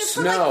gardener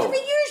for like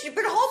 3 years. You've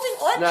been holding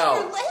on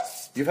to your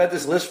list? You've had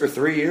this list for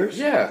 3 years?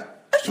 Yeah.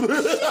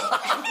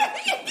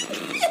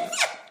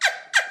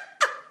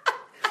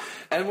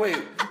 And wait,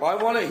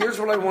 here's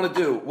what I want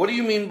to do. What do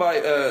you mean by,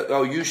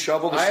 you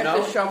shovel the snow? I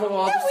have to shovel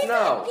all the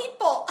snow.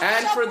 People.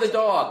 And for the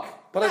dog.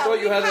 But I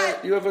thought you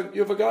have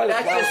a guy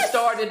that just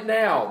started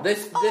now.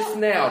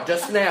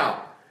 Just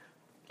now.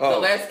 Oh. The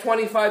last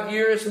 25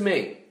 years,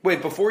 me.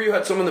 Wait, before you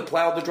had someone that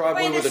plowed the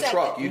driveway with a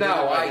truck. You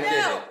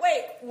didn't.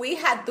 Wait, we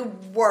had the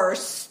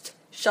worst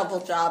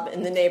shovel job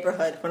in the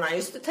neighborhood. When I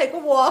used to take a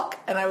walk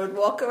and I would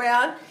walk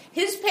around,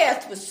 his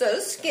path was so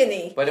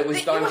skinny. But it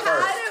was done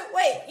first.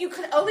 You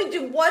could only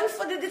do 1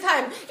 foot at a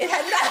time. It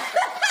had not.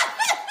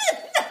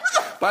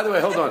 By the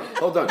way, hold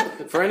on.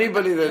 For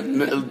anybody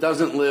that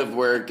doesn't live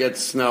where it gets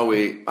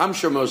snowy, I'm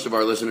sure most of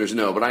our listeners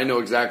know, but I know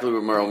exactly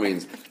what Merle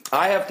means.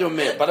 I have to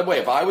admit, by the way,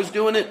 if I was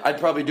doing it, I'd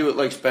probably do it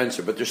like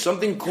Spencer. But there's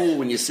something cool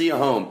when you see a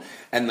home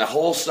and the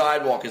whole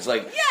sidewalk is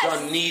like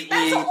done neatly.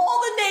 That's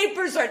all the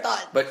neighbors are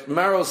done. But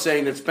Meryl's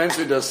saying that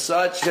Spencer does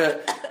such a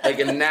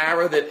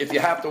narrow that if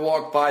you have to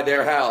walk by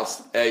their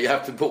house, you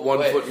have to put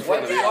one foot in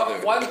front of the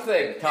other. One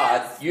thing,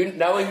 Todd, you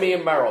knowing me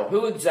and Merrill,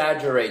 who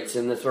exaggerates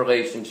in this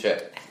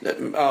relationship?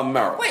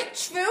 Merrill. Wait,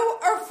 true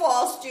or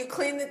false? Do you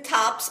clean the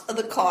tops of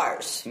the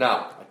cars?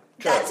 No.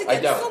 That's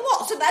against the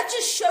law. So that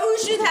just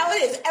shows you how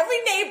it is. Every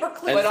neighbor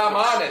cleans the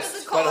tops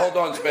of the car. But hold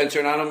on, Spencer,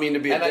 and I don't mean to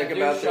be a dick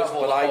about this,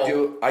 but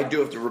I do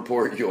have to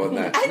report you on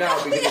that.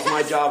 Because it's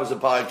my job as a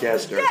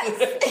podcaster.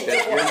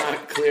 Yes. We're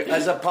not clear.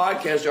 As a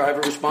podcaster, I have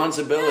a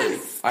responsibility.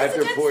 Yes. I have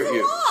to report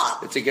you. Law.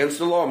 It's against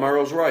the law.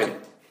 Meryl's right.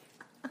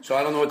 So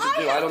I don't know what to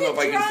do. I don't know if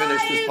I can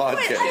finish this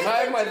podcast. Can I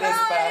have my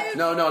list back?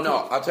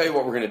 No. I'll tell you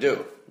what we're going to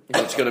do.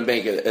 It's going to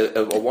make it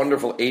a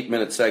wonderful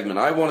 8-minute segment.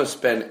 I want to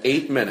spend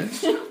 8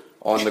 minutes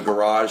on the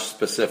garage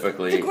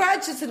specifically. The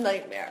garage is a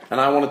nightmare. And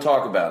I want to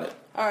talk about it.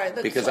 All right.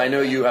 Because I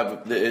know you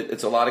have,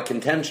 it's a lot of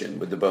contention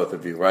with the both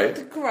of you, right?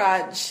 The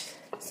garage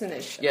is an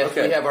issue. Yes,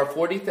 we have our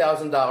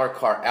 $40,000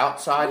 car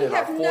outside and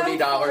our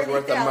 $40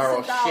 worth of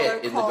Merrill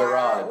shit in the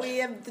garage. We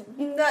have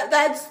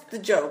that's the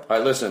joke. All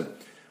right, listen.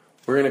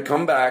 We're going to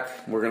come back.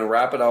 We're going to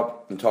wrap it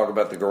up and talk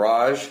about the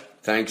garage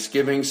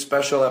Thanksgiving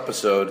special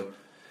episode.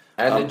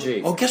 And the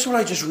G. Oh, guess what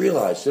I just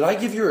realized? Did I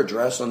give your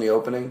address on the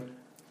opening?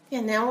 Yeah,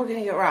 now we're going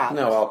to get robbed.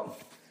 No,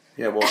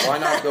 why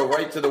not go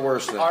right to the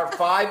worst thing? Our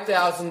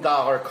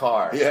 $5,000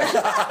 car.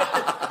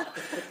 Yeah.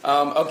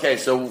 Okay,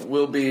 so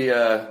we'll be...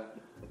 do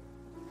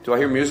I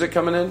hear music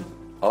coming in?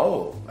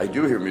 Oh, I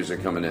do hear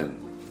music coming in.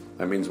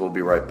 That means we'll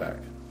be right back.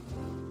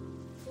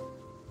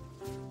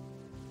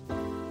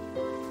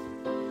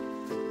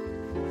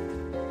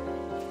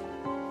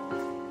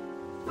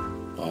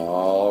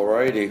 All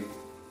righty.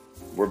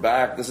 We're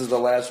back. This is the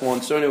last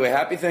one. So anyway,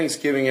 happy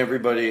Thanksgiving,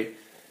 everybody.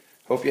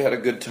 Hope you had a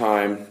good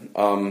time.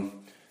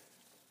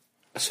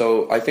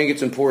 So I think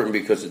it's important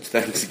because it's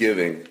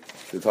Thanksgiving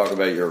to talk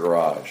about your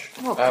garage.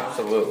 Oh,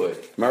 absolutely.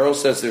 Merrill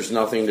says there's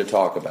nothing to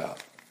talk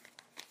about.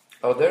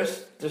 Oh,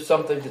 there's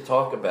something to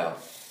talk about.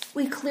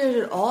 We cleared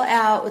it all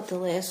out with the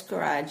last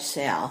garage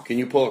sale. Can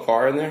you pull a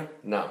car in there?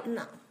 No.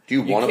 Do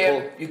you want to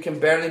pull? You can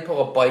barely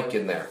pull a bike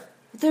in there.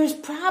 There's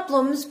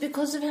problems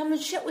because of how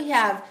much shit we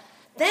have.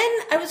 Then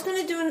I was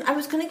going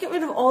to get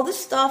rid of all the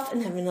stuff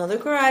and have another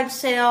garage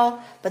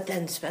sale. But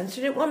then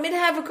Spencer didn't want me to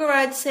have a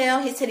garage sale.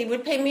 He said he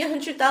would pay me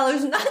 $100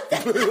 not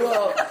that.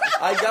 Well,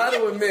 I got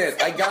to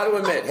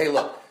admit. Hey,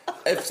 look.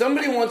 If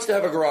somebody wants to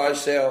have a garage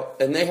sale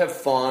and they have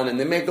fun and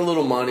they make a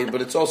little money,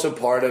 but it's also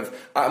part of,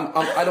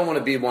 I don't want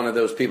to be one of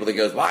those people that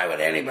goes, why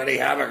would anybody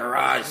have a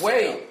garage sale?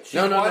 Wait, she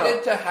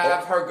wanted to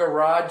have her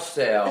garage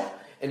sale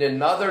in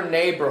another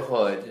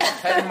neighborhood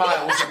 10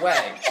 miles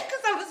away.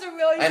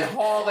 And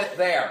haul it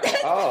there.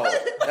 Oh,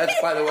 that's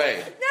by the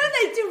way. No,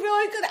 they do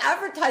really good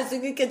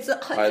advertising against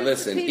 100 All right,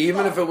 listen, people.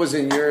 even if it was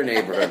in your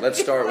neighborhood, let's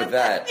start with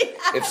that.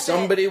 If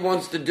somebody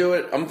wants to do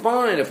it, I'm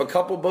fine. If a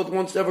couple both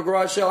wants to have a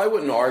garage sale, I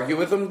wouldn't argue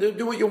with them.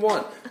 Do what you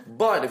want.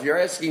 But if you're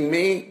asking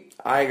me,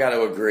 I got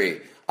to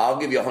agree. I'll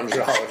give you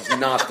 $100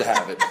 not to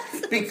have it.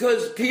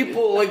 Because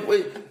people,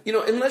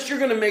 unless you're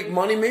going to make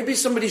money, maybe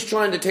somebody's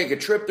trying to take a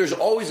trip. There's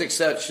always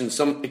exceptions.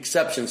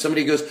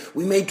 Somebody goes,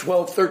 we made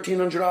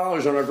 $1,200,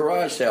 $1,300 on our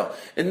garage sale.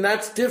 And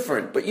that's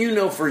different. But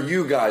for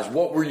you guys,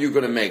 what were you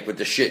going to make with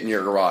the shit in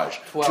your garage?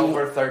 $12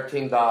 or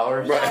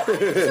 $13. Right.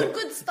 Some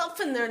good stuff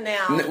in there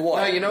now.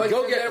 What? No,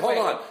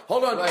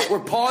 Hold on. We're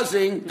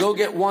pausing. Go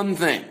get one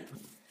thing.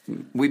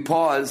 We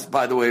paused,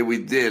 by the way, we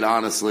did,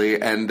 honestly,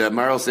 and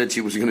Meryl said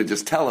she was going to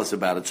just tell us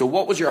about it. So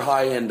what was your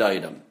high-end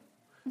item?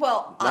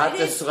 Well, Not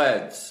the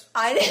sleds.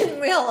 I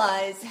didn't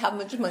realize how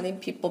much money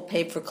people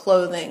pay for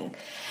clothing.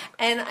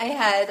 And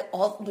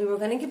we were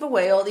going to give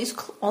away all this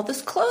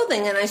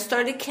clothing, and I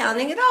started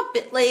counting it up.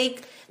 It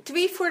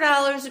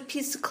 $3-4 a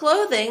piece of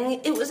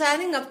clothing. It was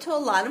adding up to a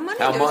lot of money.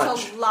 How There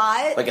was much? a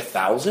lot. Like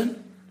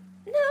 1,000?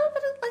 No,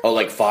 but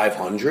like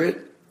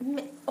 500?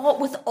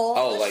 With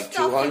all the like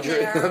stuff 200? in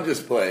there. I'm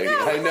just playing. No,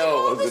 I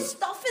know. all the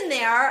stuff in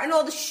there and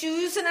all the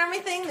shoes and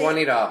everything.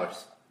 $20.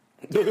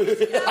 No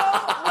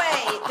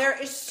way.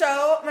 There is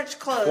so much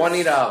clothes.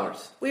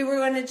 $20. We were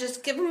going to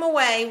just give them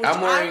away, which I'm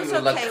I wearing was a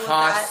okay with that.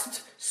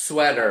 Lacoste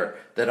sweater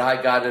that I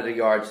got at a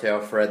yard sale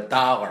for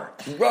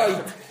 $1.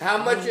 Right.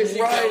 How much is she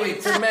going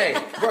to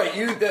make? Right.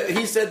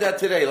 He said that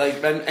today.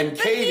 And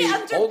Katie,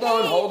 hold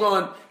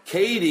on.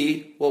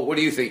 Katie, well, what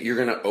do you think? You're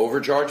going to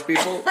overcharge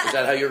people? Is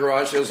that how your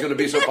garage sale is going to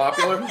be so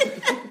popular?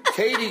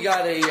 Katie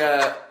got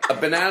a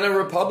Banana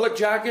Republic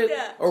jacket,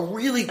 a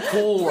really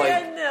cool,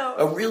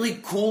 a really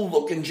cool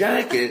looking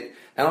jacket.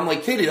 And I'm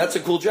like, Katie, that's a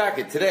cool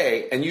jacket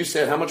today. And you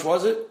said, how much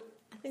was it?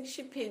 I think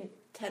she paid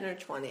 10 or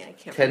 20. I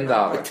can't $10.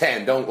 remember.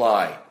 10. Don't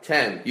lie.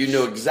 10. You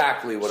knew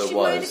exactly what it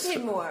was. She might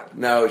have paid more.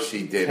 No,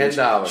 she didn't.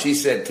 $10. She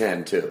said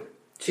 10 too.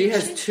 She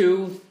has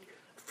two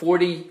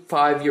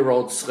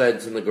 45-year-old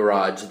sleds in the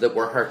garage that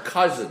were her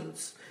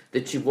cousins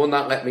that she will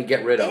not let me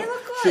get rid of. They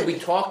look good. Should we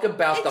talk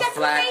about the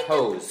flat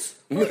hose?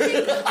 Wait.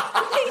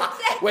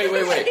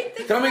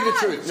 Tell me the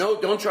truth. No,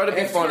 don't try to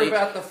be Ask funny. her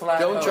about the flat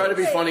Don't try to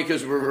be hose. funny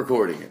because we're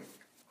recording it.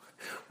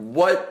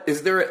 What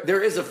is there?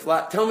 There is a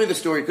flat. Tell me the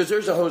story because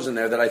there's a hose in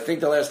there that I think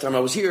the last time I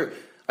was here,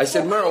 I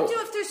said, Meryl. What do you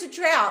do if there's a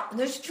drought?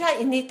 There's a drought.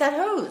 You need that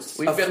hose.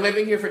 We've been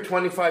living here for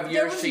 25 There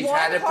years. was She's one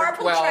had it for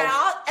horrible 12.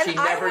 drought, and She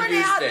I never went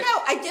used out. it.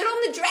 No, I did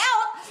on the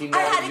drought. She I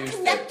never had to used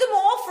connect it. them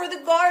all for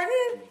the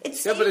garden. It Yeah,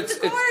 saved but it's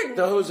the garden.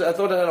 the hose. I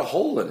thought it had a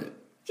hole in it.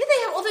 Yeah,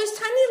 they have all those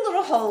tiny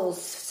little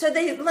holes, so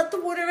they let the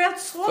water out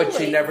slowly. But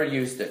she never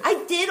used it.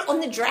 I did on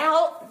the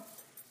drought.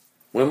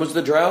 When was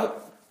the drought?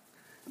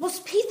 Well,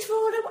 he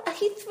threw them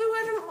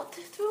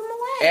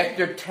away.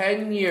 After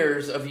 10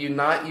 years of you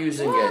not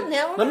using Well, it.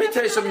 now Let me I'm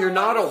tell you something. You're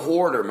not a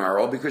hoarder,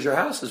 Meryl, because your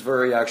house is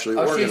very actually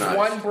Oh, she's organized.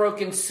 one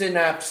broken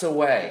synapse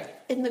away.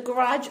 in the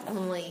garage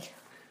only.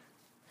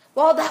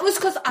 Well, that was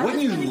because I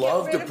Wouldn't was you gonna get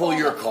love rid to of pull all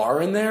your the-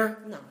 car in there?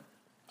 No.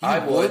 I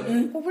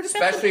wouldn't. Well, what about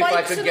Especially the if I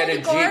bikes could and get all a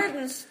the Jeep.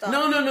 garden stuff?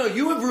 No.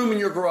 You have room in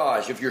your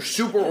garage if you're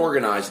super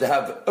organized to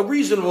have a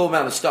reasonable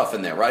amount of stuff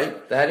in there,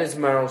 right? That is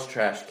Meryl's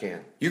trash can.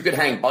 You could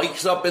hang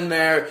bikes up in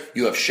there.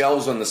 You have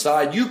shelves on the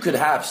side. You could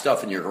have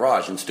stuff in your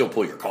garage and still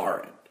pull your car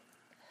in.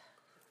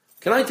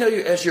 Can I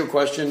ask you a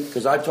question?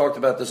 Because I've talked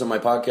about this on my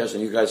podcast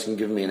and you guys can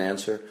give me an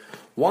answer.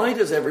 Why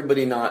does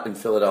everybody not in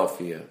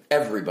Philadelphia,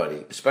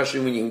 everybody,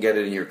 especially when you can get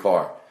it in your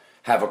car,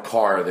 have a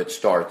car that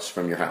starts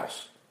from your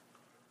house?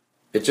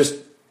 It just,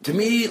 to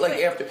me,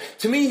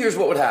 here's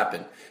what would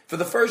happen. For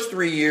the first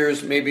 3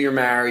 years, maybe you're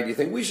married, you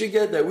think, we should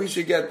get that.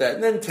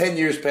 And then 10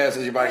 years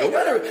passes, you might go,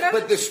 whatever.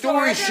 But the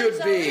story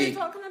should be,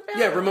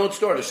 remote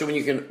starter. So when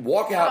you can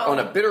walk out on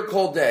a bitter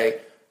cold day,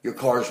 your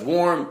car's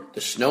warm,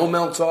 the snow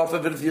melts off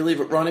of it if you leave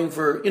it running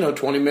for,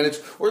 20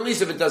 minutes. Or at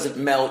least if it doesn't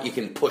melt, you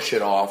can push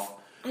it off.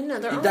 I know,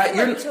 they're only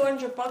like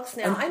 $200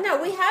 now. I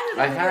know, we had it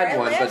I over had our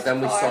one, last but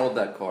then we car. sold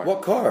that car.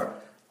 What car?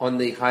 On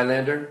the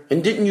Highlander.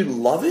 And didn't you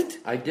love it?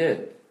 I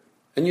did.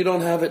 And you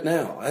don't have it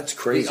now. That's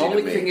crazy. The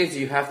only to me. thing is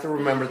you have to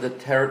remember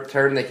to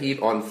turn the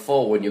heat on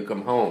full when you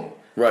come home.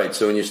 Right,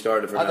 so when you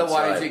start it from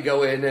Otherwise, outside. you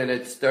go in and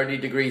it's 30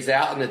 degrees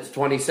out and it's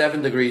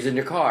 27 degrees in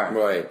your car.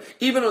 Right.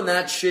 Even on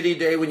that shitty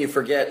day when you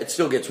forget, it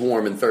still gets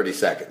warm in 30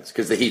 seconds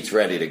because the heat's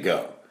ready to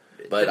go.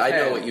 but I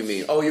know what you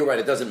mean. Oh, you're right.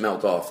 It doesn't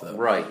melt off, though.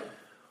 Right.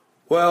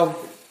 Well,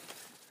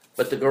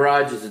 but the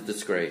garage is a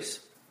disgrace.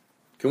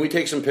 Can we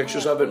take some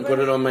pictures of it and put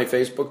it on my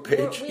Facebook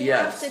page? We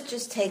have to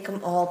just take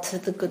them all to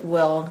the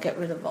Goodwill and get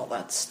rid of all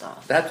that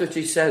stuff. That's what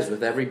she says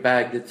with every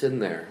bag that's in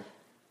there.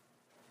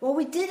 Well,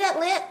 we did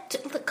that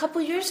a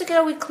couple years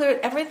ago. We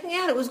cleared everything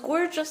out. It was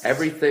gorgeous.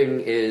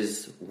 Everything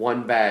is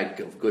one bag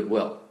of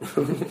Goodwill.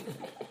 What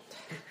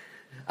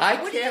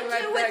do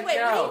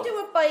you do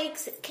with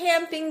bikes,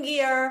 camping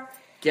gear,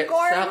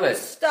 garden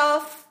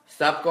stuff?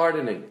 Stop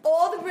gardening.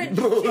 All the bridge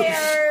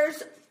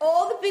chairs,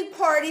 all the big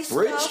party stuff.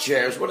 Bridge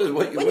chairs? What you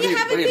pinochle parties? When you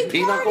have a big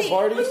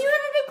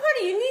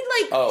party, you need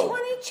 20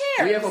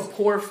 chairs. We have a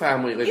poor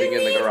family living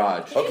in the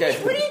garage. Okay.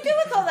 What do you do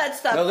with all that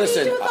stuff? Now listen,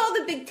 what do you do with all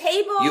the big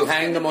tables? You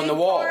hang them on the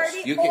walls.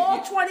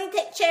 All 20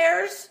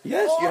 chairs.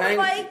 Yes, all you the hang.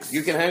 bikes.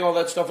 You can hang all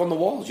that stuff on the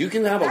walls. You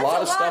can have a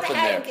lot of stuff in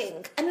there.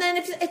 And then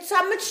if it's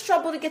so much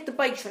trouble to get the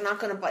bikes, you're not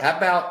going to buy. How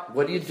about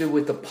what do you do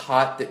with the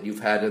pot that you've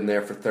had in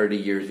there for 30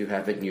 years you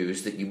haven't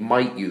used that you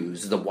might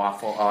use? The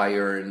waffle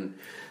iron.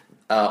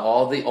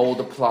 All the old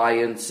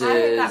appliances,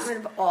 I got rid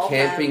of all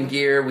camping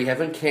gear. We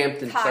haven't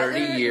camped in 30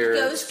 years.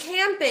 Tyler goes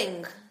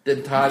camping.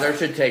 Then Tyler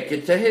should take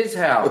it to his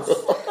house.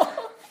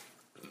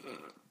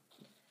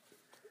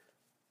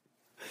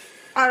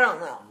 I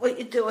don't know what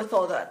you do with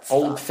all that stuff.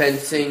 Old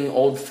fencing,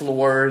 old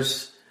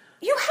floors.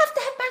 You have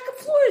to have backup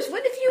floors.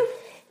 What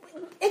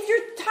if your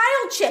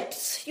tile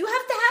chips? You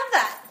have to have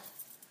that.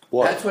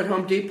 What? That's what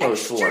Home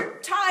Depot's for.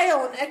 Extra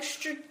tile and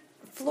extra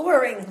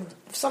flooring.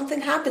 If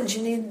something happens,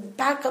 you need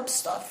backup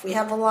stuff. We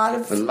have a lot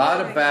of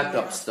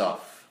backup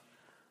stuff.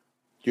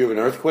 Do you have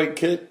an earthquake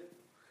kit?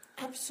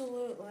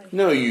 Absolutely.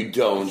 No, you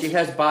don't. She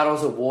has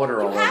bottles of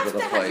water all over the place. You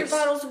have to have your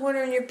bottles of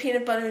water and your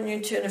peanut butter and your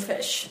tuna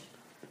fish.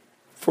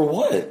 For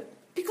what?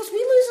 Because you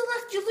lose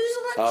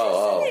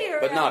electricity.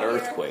 But not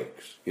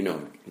earthquakes. You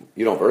don't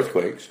have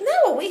earthquakes.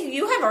 No,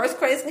 you have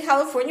earthquakes in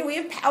California. We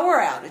have power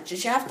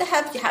outages. You have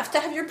to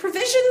have your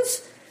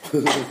provisions.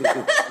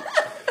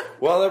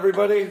 Well,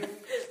 everybody,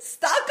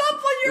 stock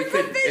up on your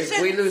provisions.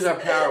 If we lose our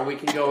power, we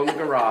can go in the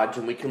garage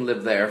and we can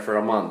live there for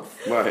a month.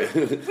 Right.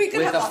 With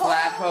a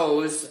flat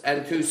hose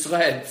and 2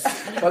 sleds.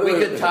 But we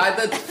could tie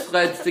the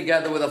sleds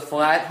together with a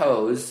flat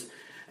hose,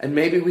 and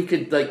maybe we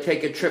could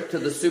take a trip to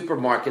the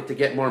supermarket to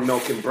get more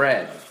milk and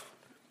bread.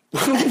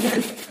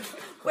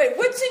 Wait,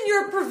 what's in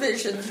your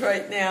provisions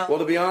right now? Well,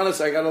 to be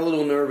honest, I got a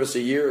little nervous a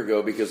year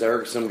ago because I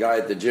heard some guy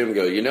at the gym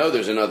go,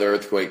 there's another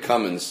earthquake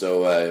coming,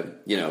 so,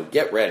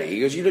 get ready. He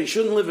goes, you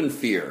shouldn't live in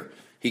fear.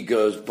 He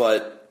goes,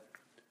 but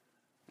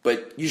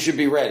you should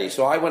be ready.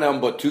 So I went out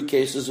and bought 2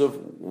 cases of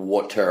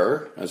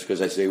water, that's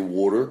because I say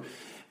water,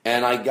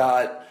 and I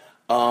got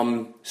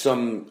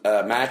some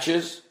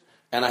matches.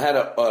 And I had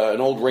an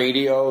old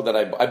radio that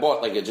I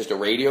bought, just a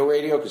radio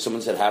because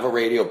someone said, have a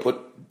radio,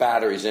 put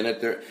batteries in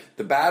it.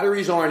 The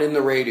batteries aren't in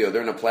the radio.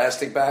 They're in a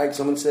plastic bag.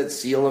 Someone said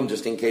seal them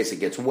just in case it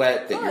gets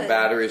wet, that your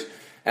batteries.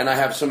 And I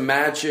have some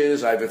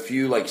matches. I have a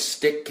few,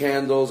 stick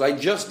candles. I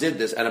just did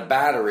this. And a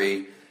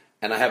battery.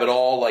 And I have it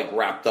all,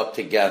 wrapped up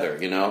together,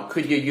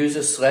 Could you use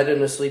a sled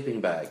and a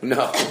sleeping bag?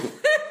 No.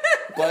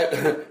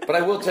 But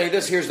I will tell you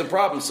this. Here's the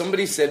problem.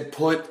 Somebody said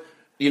put...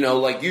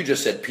 like you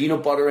just said,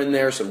 peanut butter in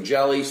there, some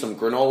jelly, some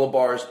granola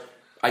bars.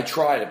 I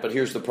tried it, but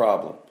here's the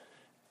problem.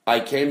 I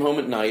came home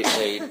at night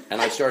late, and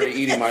I started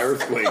eating my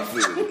earthquake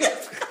food.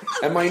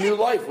 And my new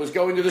life was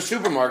going to the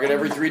supermarket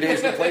every 3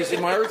 days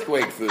replacing my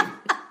earthquake food.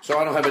 So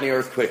I don't have any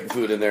earthquake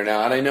food in there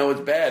now, and I know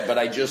it's bad, but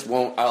I just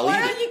won't. I'll eat it.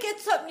 Why don't you get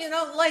something you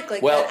don't like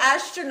that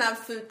astronaut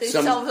food they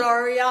sell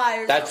at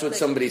REI or That's what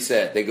somebody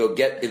said. They go,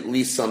 get at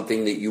least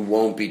something that you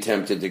won't be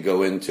tempted to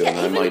go into, and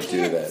I might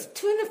do that.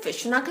 Tuna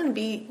fish, you're not going to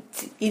be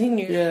eating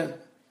your... Yeah.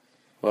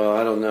 Well,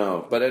 I don't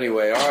know. But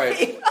anyway, all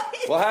right.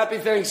 Well, happy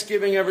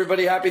Thanksgiving,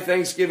 everybody. Happy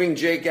Thanksgiving,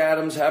 Jake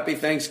Adams. Happy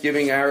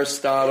Thanksgiving,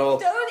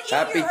 Aristotle.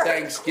 Happy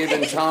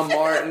Thanksgiving, Tom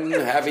Martin.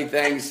 Happy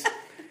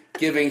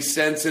Thanksgiving,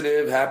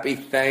 Sensitive. Happy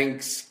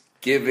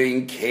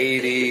Thanksgiving,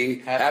 Katie.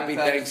 Happy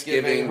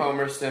Thanksgiving,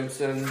 Homer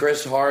Simpson.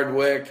 Chris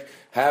Hardwick.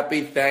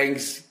 Happy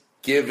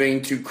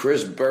Thanksgiving to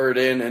Chris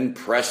Burden and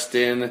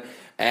Preston.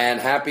 And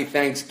happy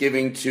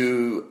Thanksgiving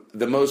to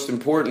the most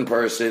important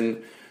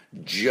person,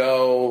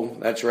 Joe.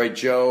 That's right,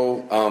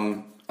 Joe.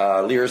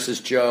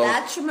 Lyricist Joe.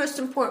 That's your most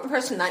important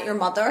person, not your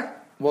mother.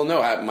 Well,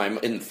 no,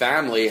 in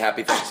family,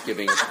 happy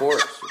Thanksgiving, of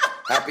course.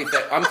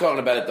 I'm talking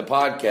about at the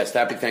podcast.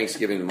 Happy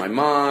Thanksgiving to my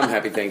mom.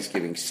 Happy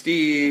Thanksgiving,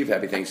 Steve.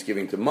 Happy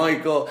Thanksgiving to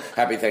Michael.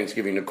 Happy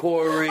Thanksgiving to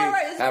Corey.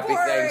 Happy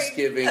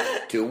Thanksgiving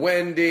to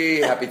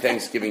Wendy. Happy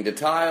Thanksgiving to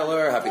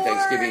Tyler. Happy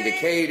Thanksgiving to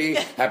Katie.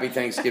 Happy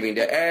Thanksgiving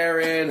to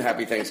Aaron.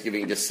 Happy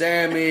Thanksgiving to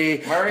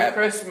Sammy. Merry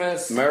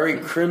Christmas. Merry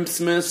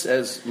Christmas,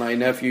 as my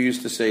nephew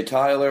used to say,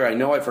 Tyler. I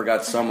know I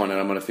forgot someone, and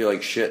I'm going to feel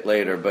like shit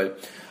later, but...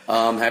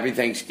 happy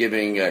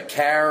Thanksgiving,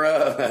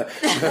 Kara.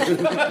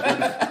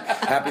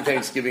 Happy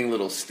Thanksgiving,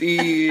 little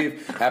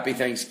Steve. Happy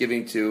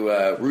Thanksgiving to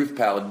Ruth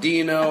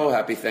Palladino.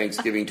 Happy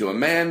Thanksgiving to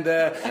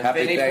Amanda.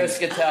 Happy Vinny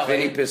Piscatelli.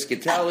 Vinny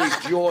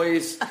Piscatelli,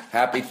 Joyce.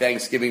 Happy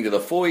Thanksgiving to the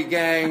Foy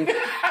Gang.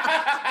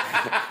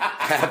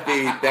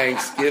 happy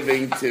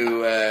Thanksgiving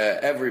to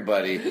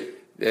everybody.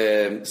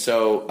 And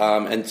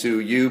to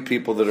you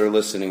people that are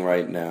listening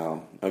right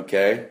now,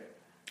 okay?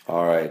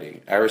 All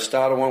righty.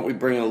 Aristotle, why don't we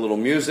bring in a little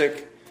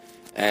music?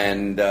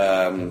 And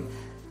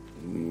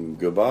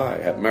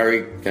goodbye.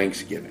 Merry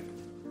Thanksgiving.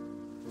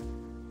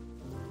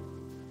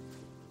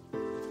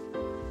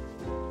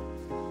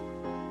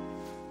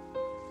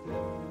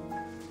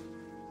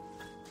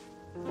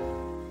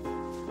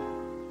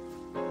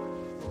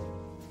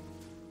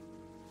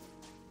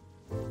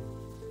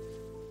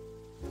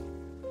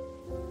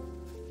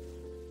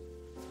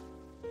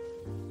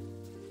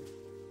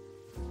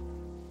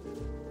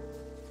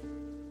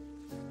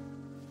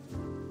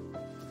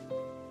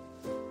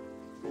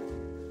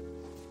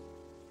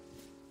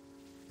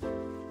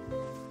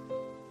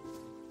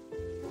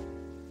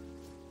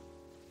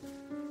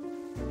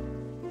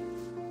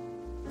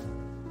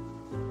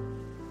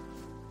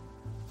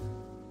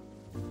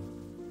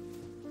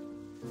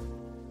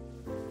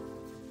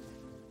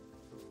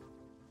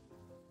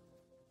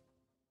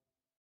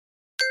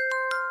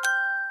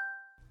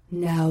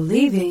 Now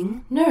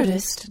leaving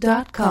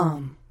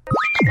Nerdist.com.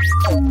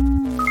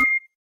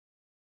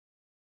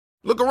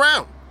 Look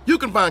around. You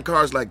can find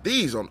cars like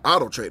these on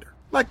AutoTrader,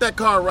 like that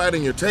car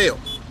riding your tail.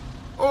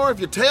 Or if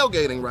you're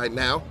tailgating right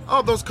now,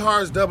 all those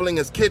cars doubling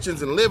as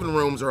kitchens and living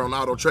rooms are on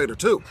AutoTrader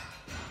too.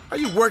 Are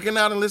you working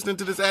out and listening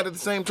to this ad at the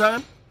same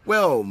time?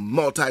 Well,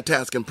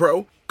 multitasking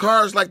pro,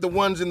 cars like the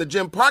ones in the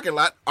gym parking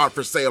lot are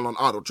for sale on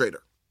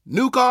AutoTrader.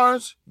 New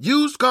cars,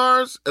 used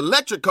cars,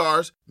 electric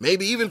cars,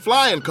 maybe even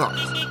flying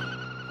cars.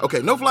 Okay,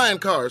 no flying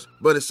cars,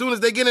 but as soon as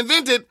they get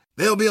invented,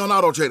 they'll be on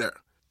AutoTrader.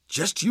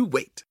 Just you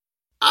wait.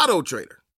 AutoTrader.